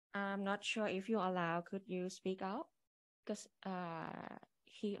 I'm not sure if you allow, could you speak out? Because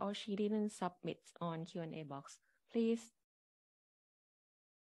he or she didn't submit on Q&A box. Please.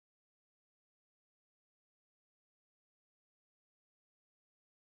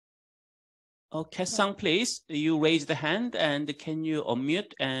 Okay, Sang, please, you raise the hand and can you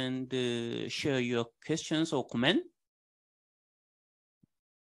unmute and share your questions or comment?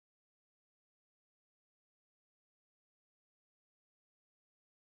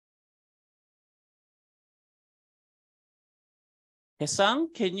 Sang,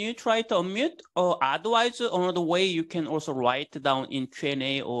 can you try to unmute? Or otherwise, another way, you can also write down in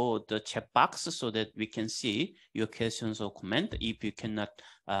Q&A or the chat box so that we can see your questions or comment if you cannot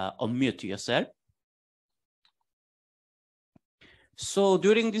unmute yourself. So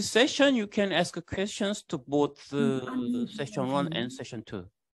during this session, you can ask questions to both session 1 and session 2.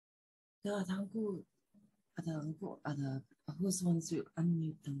 Who's wants to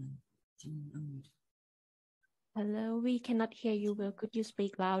unmute them? Unmute. Hello, we cannot hear you well. Could you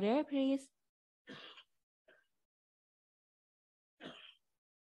speak louder, please?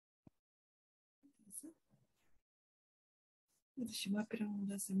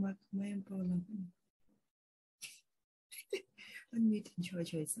 Unmute and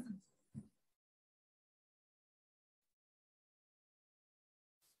choice.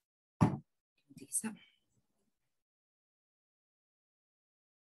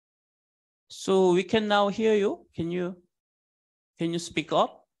 So we can now hear you. Can you speak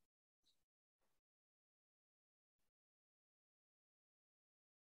up?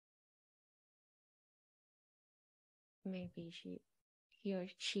 Maybe he or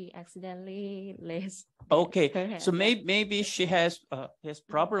she accidentally raised. Okay, so maybe she has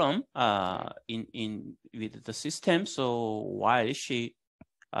problem in with the system. So while she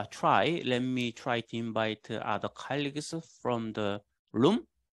try, let me try to invite other colleagues from the room.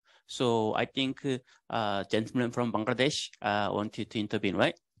 So I think gentleman from Bangladesh wanted to intervene,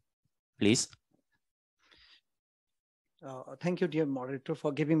 right? Please. Thank you, dear moderator,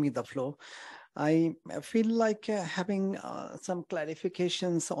 for giving me the floor. I feel like having some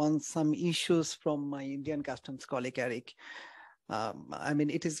clarifications on some issues from my Indian customs colleague, Eric. I mean,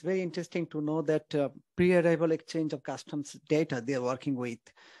 it is very interesting to know that pre-arrival exchange of customs data they are working with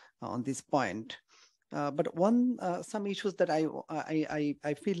on this point. But some issues that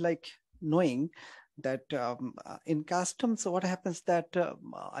I feel like knowing that in customs, what happens that,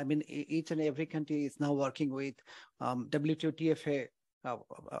 I mean, each and every country is now working with WTO TFA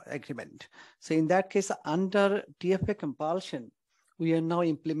agreement. So in that case, under TFA compulsion, we are now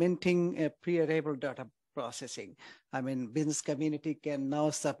implementing a pre-arrival data processing. I mean, business community can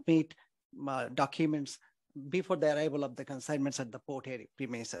now submit documents before the arrival of the consignments at the port area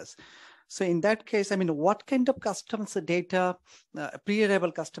premises. So in that case, I mean, what kind of customs data,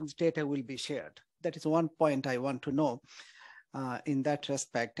 pre-arrival customs data will be shared? That is one point I want to know in that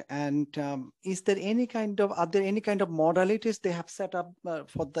respect. And is there any kind of, are there any kind of modalities they have set up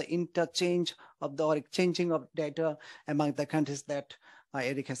for the interchange of the, or exchanging of data among the countries that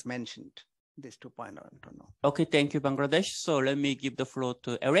Eric has mentioned? These 2 points I want to know. Okay, thank you, Bangladesh. So let me give the floor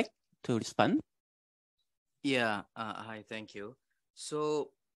to Eric to respond. Yeah, hi, thank you.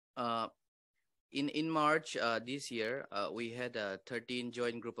 So in March this year, we had a 13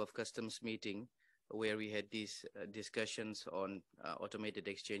 joint group of customs meeting where we had these discussions on automated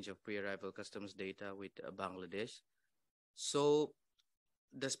exchange of pre-arrival customs data with Bangladesh. So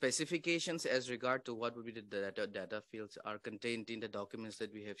the specifications as regard to what would be the data fields are contained in the documents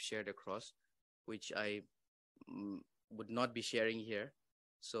that we have shared across, which I would not be sharing here.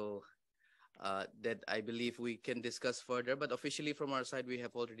 So that I believe we can discuss further, but officially from our side, we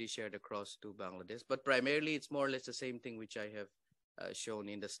have already shared across to Bangladesh. But primarily, it's more or less the same thing which I have shown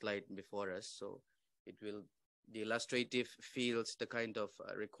in the slide before us. So it will, the illustrative fields, the kind of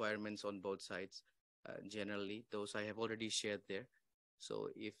requirements on both sides, generally, those I have already shared there. So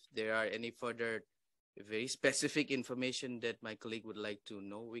if there are any further very specific information that my colleague would like to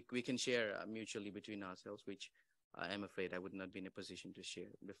know, we can share mutually between ourselves, which I'm afraid I would not be in a position to share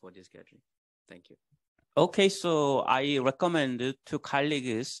before this gathering. Thank you. Okay, so I recommend to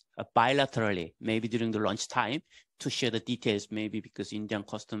colleagues bilaterally, maybe during the lunchtime, to share the details, maybe because Indian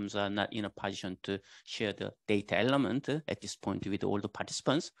customs are not in a position to share the data element at this point with all the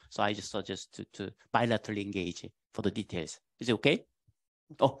participants. So I just suggest to bilaterally engage for the details. Is it okay?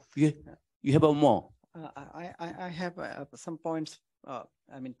 Oh, you have a more? I have some points,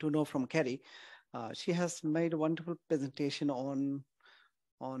 I mean, to know from Kerry. She has made a wonderful presentation on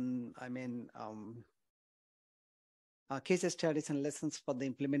I mean, case studies and lessons for the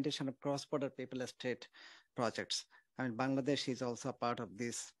implementation of cross-border paperless trade projects. I mean, Bangladesh is also a part of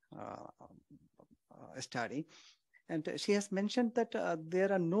this study. And she has mentioned that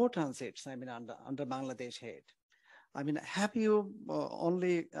there are no transits, I mean, under Bangladesh head. I mean, have you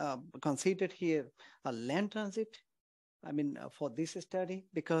only considered here a land transit? I mean, for this study,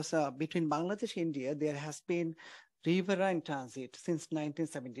 because between Bangladesh and India, there has been riverine transit since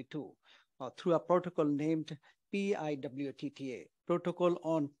 1972 through a protocol named PIWTTA, Protocol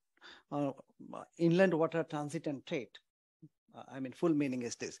on Inland Water Transit and Trade. I mean, full meaning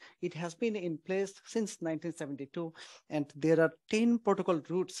is this. It has been in place since 1972, and there are 10 protocol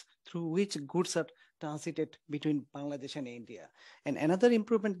routes through which goods are transited between Bangladesh and India. And another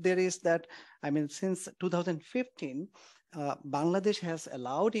improvement there is that, I mean, since 2015, Bangladesh has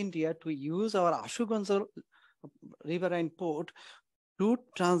allowed India to use our Ashuganj riverine port to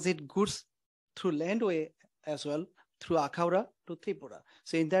transit goods through landway as well, through Akhaura to Tripura.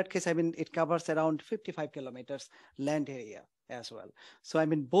 So in that case, I mean, it covers around 55 kilometers land area as well. So I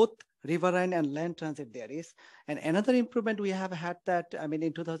mean, both riverine and land transit there is. And another improvement we have had that, I mean,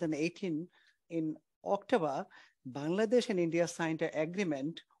 in 2018, in October, Bangladesh and India signed an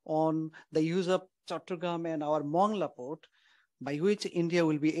agreement on the use of Chattogram and our Mongla port, by which India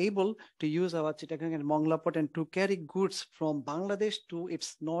will be able to use our Chittagong and Mongla port and to carry goods from Bangladesh to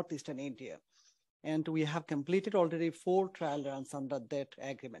its northeastern India. And we have completed already 4 trial runs under that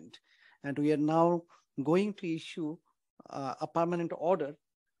agreement. And we are now going to issue a permanent order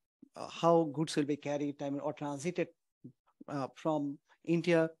how goods will be carried, I mean, or transited from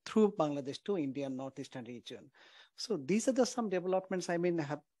India through Bangladesh to India northeastern region. So these are some developments, I mean,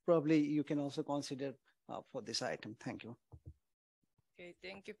 probably you can also consider for this item. Thank you. Okay,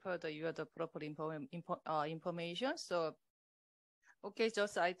 thank you for the proper information. So, okay,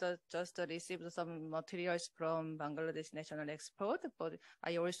 I just received some materials from Bangladesh National Export, but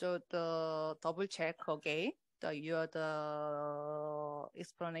I also double check again the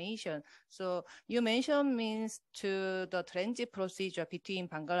explanation. So you mentioned means to the transit procedure between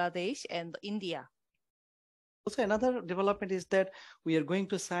Bangladesh and India. Also, another development is that we are going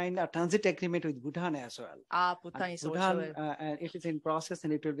to sign a transit agreement with Bhutan as well. Bhutan is Bhutan, it is in process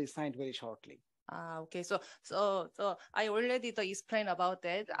and it will be signed very shortly. Okay, so I already explained about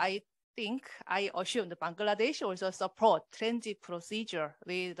that. I think I assume the Bangladesh also support transit procedure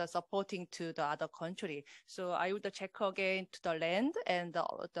with the supporting to the other country. So I would check again to the land and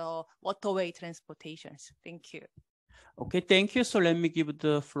the waterway transportations. Thank you. Okay, thank you. So let me give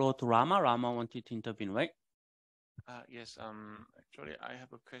the floor to Rama. Rama wanted to intervene, right? Yes, actually, I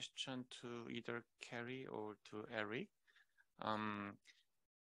have a question to either Kerry or to Eric.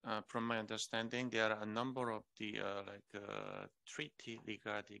 From my understanding, there are a number of the treaty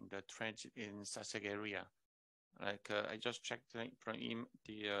regarding the transit in SASAC area. Like I just checked from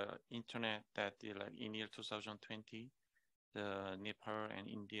the internet that like in year 2020, the Nepal and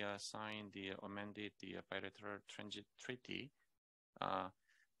India signed the amended the bilateral transit treaty.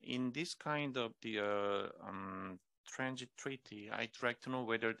 In this kind of the transit treaty, I'd like to know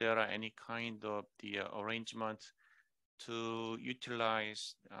whether there are any kind of the arrangements to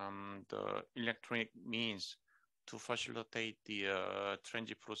utilize the electronic means to facilitate the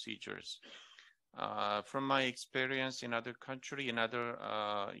transit procedures. From my experience in other countries, in other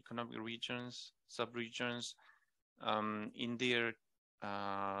economic regions, sub-regions, in their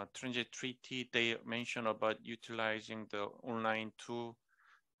transit treaty, they mention about utilizing the online tool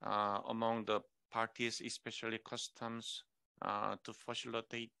among the parties, especially customs, to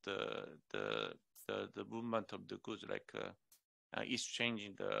facilitate the movement of the goods, like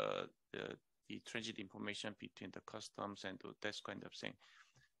exchanging the transit information between the customs and that kind of thing.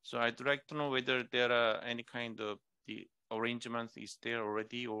 So I'd like to know whether there are any kind of the arrangements is there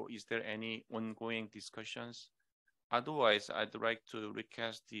already, or is there any ongoing discussions? Otherwise, I'd like to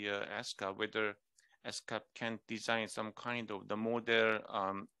request the ESCAP whether ESCAP can design some kind of the model,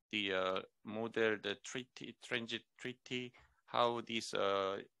 the treaty, transit treaty, how this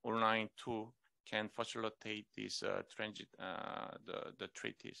online tool can facilitate this transit, the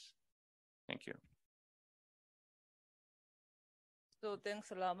treaties. Thank you. So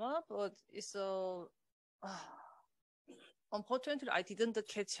thanks, Lama. But it's unfortunately, I didn't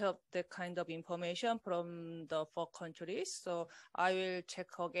catch up that kind of information from the 4 countries. So I will check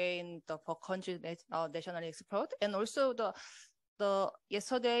again the 4 countries national expert, and also the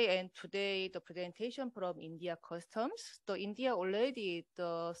yesterday and today the presentation from India Customs. The India already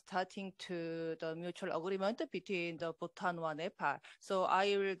starting to the mutual agreement between the Bhutan and Nepal. So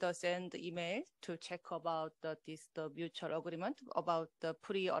I will send email to check about the mutual agreement about the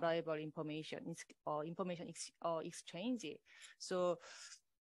pre-arrival information exchange. So,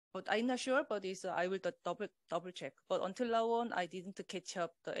 but I'm not sure, but I will double check. But until now on, I didn't catch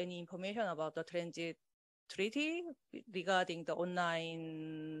up any information about the transit treaty regarding the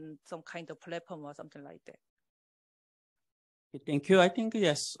online, some kind of platform or something like that. Thank you. I think,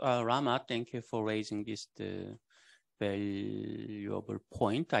 yes, Rama, thank you for raising this valuable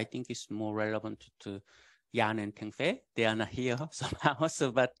point. I think it's more relevant to Yan and Tengfei. They are not here somehow.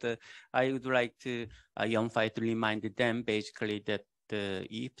 So, but I would like to Yongfei to remind them basically that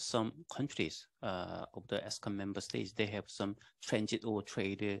if some countries of the ESCAP member states, they have some transit or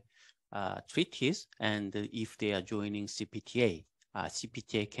trade treaties, and if they are joining CPTA,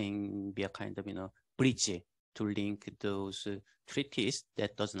 CPTA can be a kind of bridge to link those treaties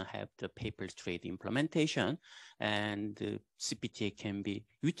that doesn't have the paper trade implementation, and CPTA can be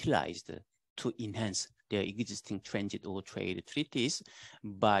utilized to enhance their existing transit or trade treaties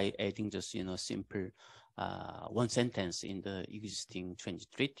by adding just simple one sentence in the existing transit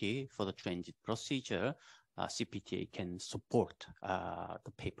treaty for the transit procedure. CPTA can support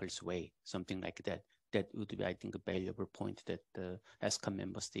the paperless way, something like that. That would be, I think, a valuable point that the ESCAP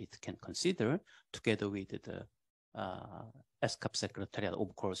member states can consider together with the ESCAP Secretariat.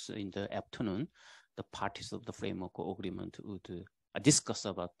 Of course, in the afternoon, the parties of the framework agreement would discuss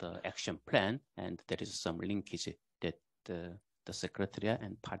about the action plan, and there is some linkage that the Secretariat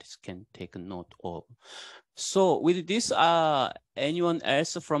and parties can take a note of. So with this, anyone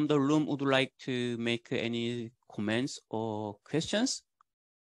else from the room would like to make any comments or questions?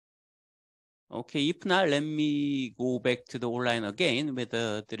 Okay, if not, let me go back to the online again,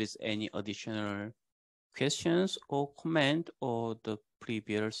 whether there is any additional questions or comment, or the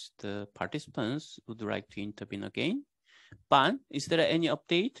previous participants would like to intervene again. Ban, is there any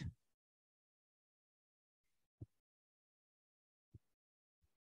update?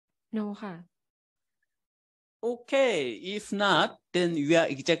 No,ค่ะ. Okay, if not, then we are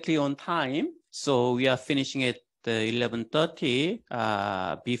exactly on time. So we are finishing at 11:30.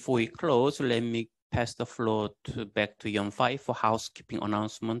 Before we close, let me pass the floor back to Yongfei for housekeeping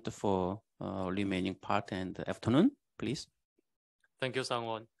announcement for remaining part and the afternoon, please. Thank you,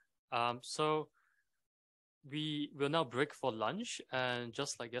 Sang-won. So we will now break for lunch, and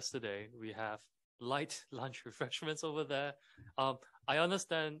just like yesterday, we have light lunch refreshments over there. I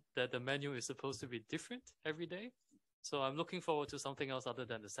understand that the menu is supposed to be different every day, so I'm looking forward to something else other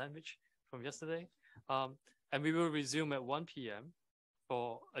than the sandwich from yesterday. And we will resume at 1 p.m.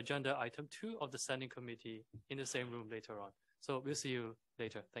 for agenda item 2 of the standing committee in the same room later on. So we'll see you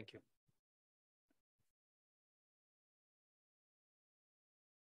later. Thank you.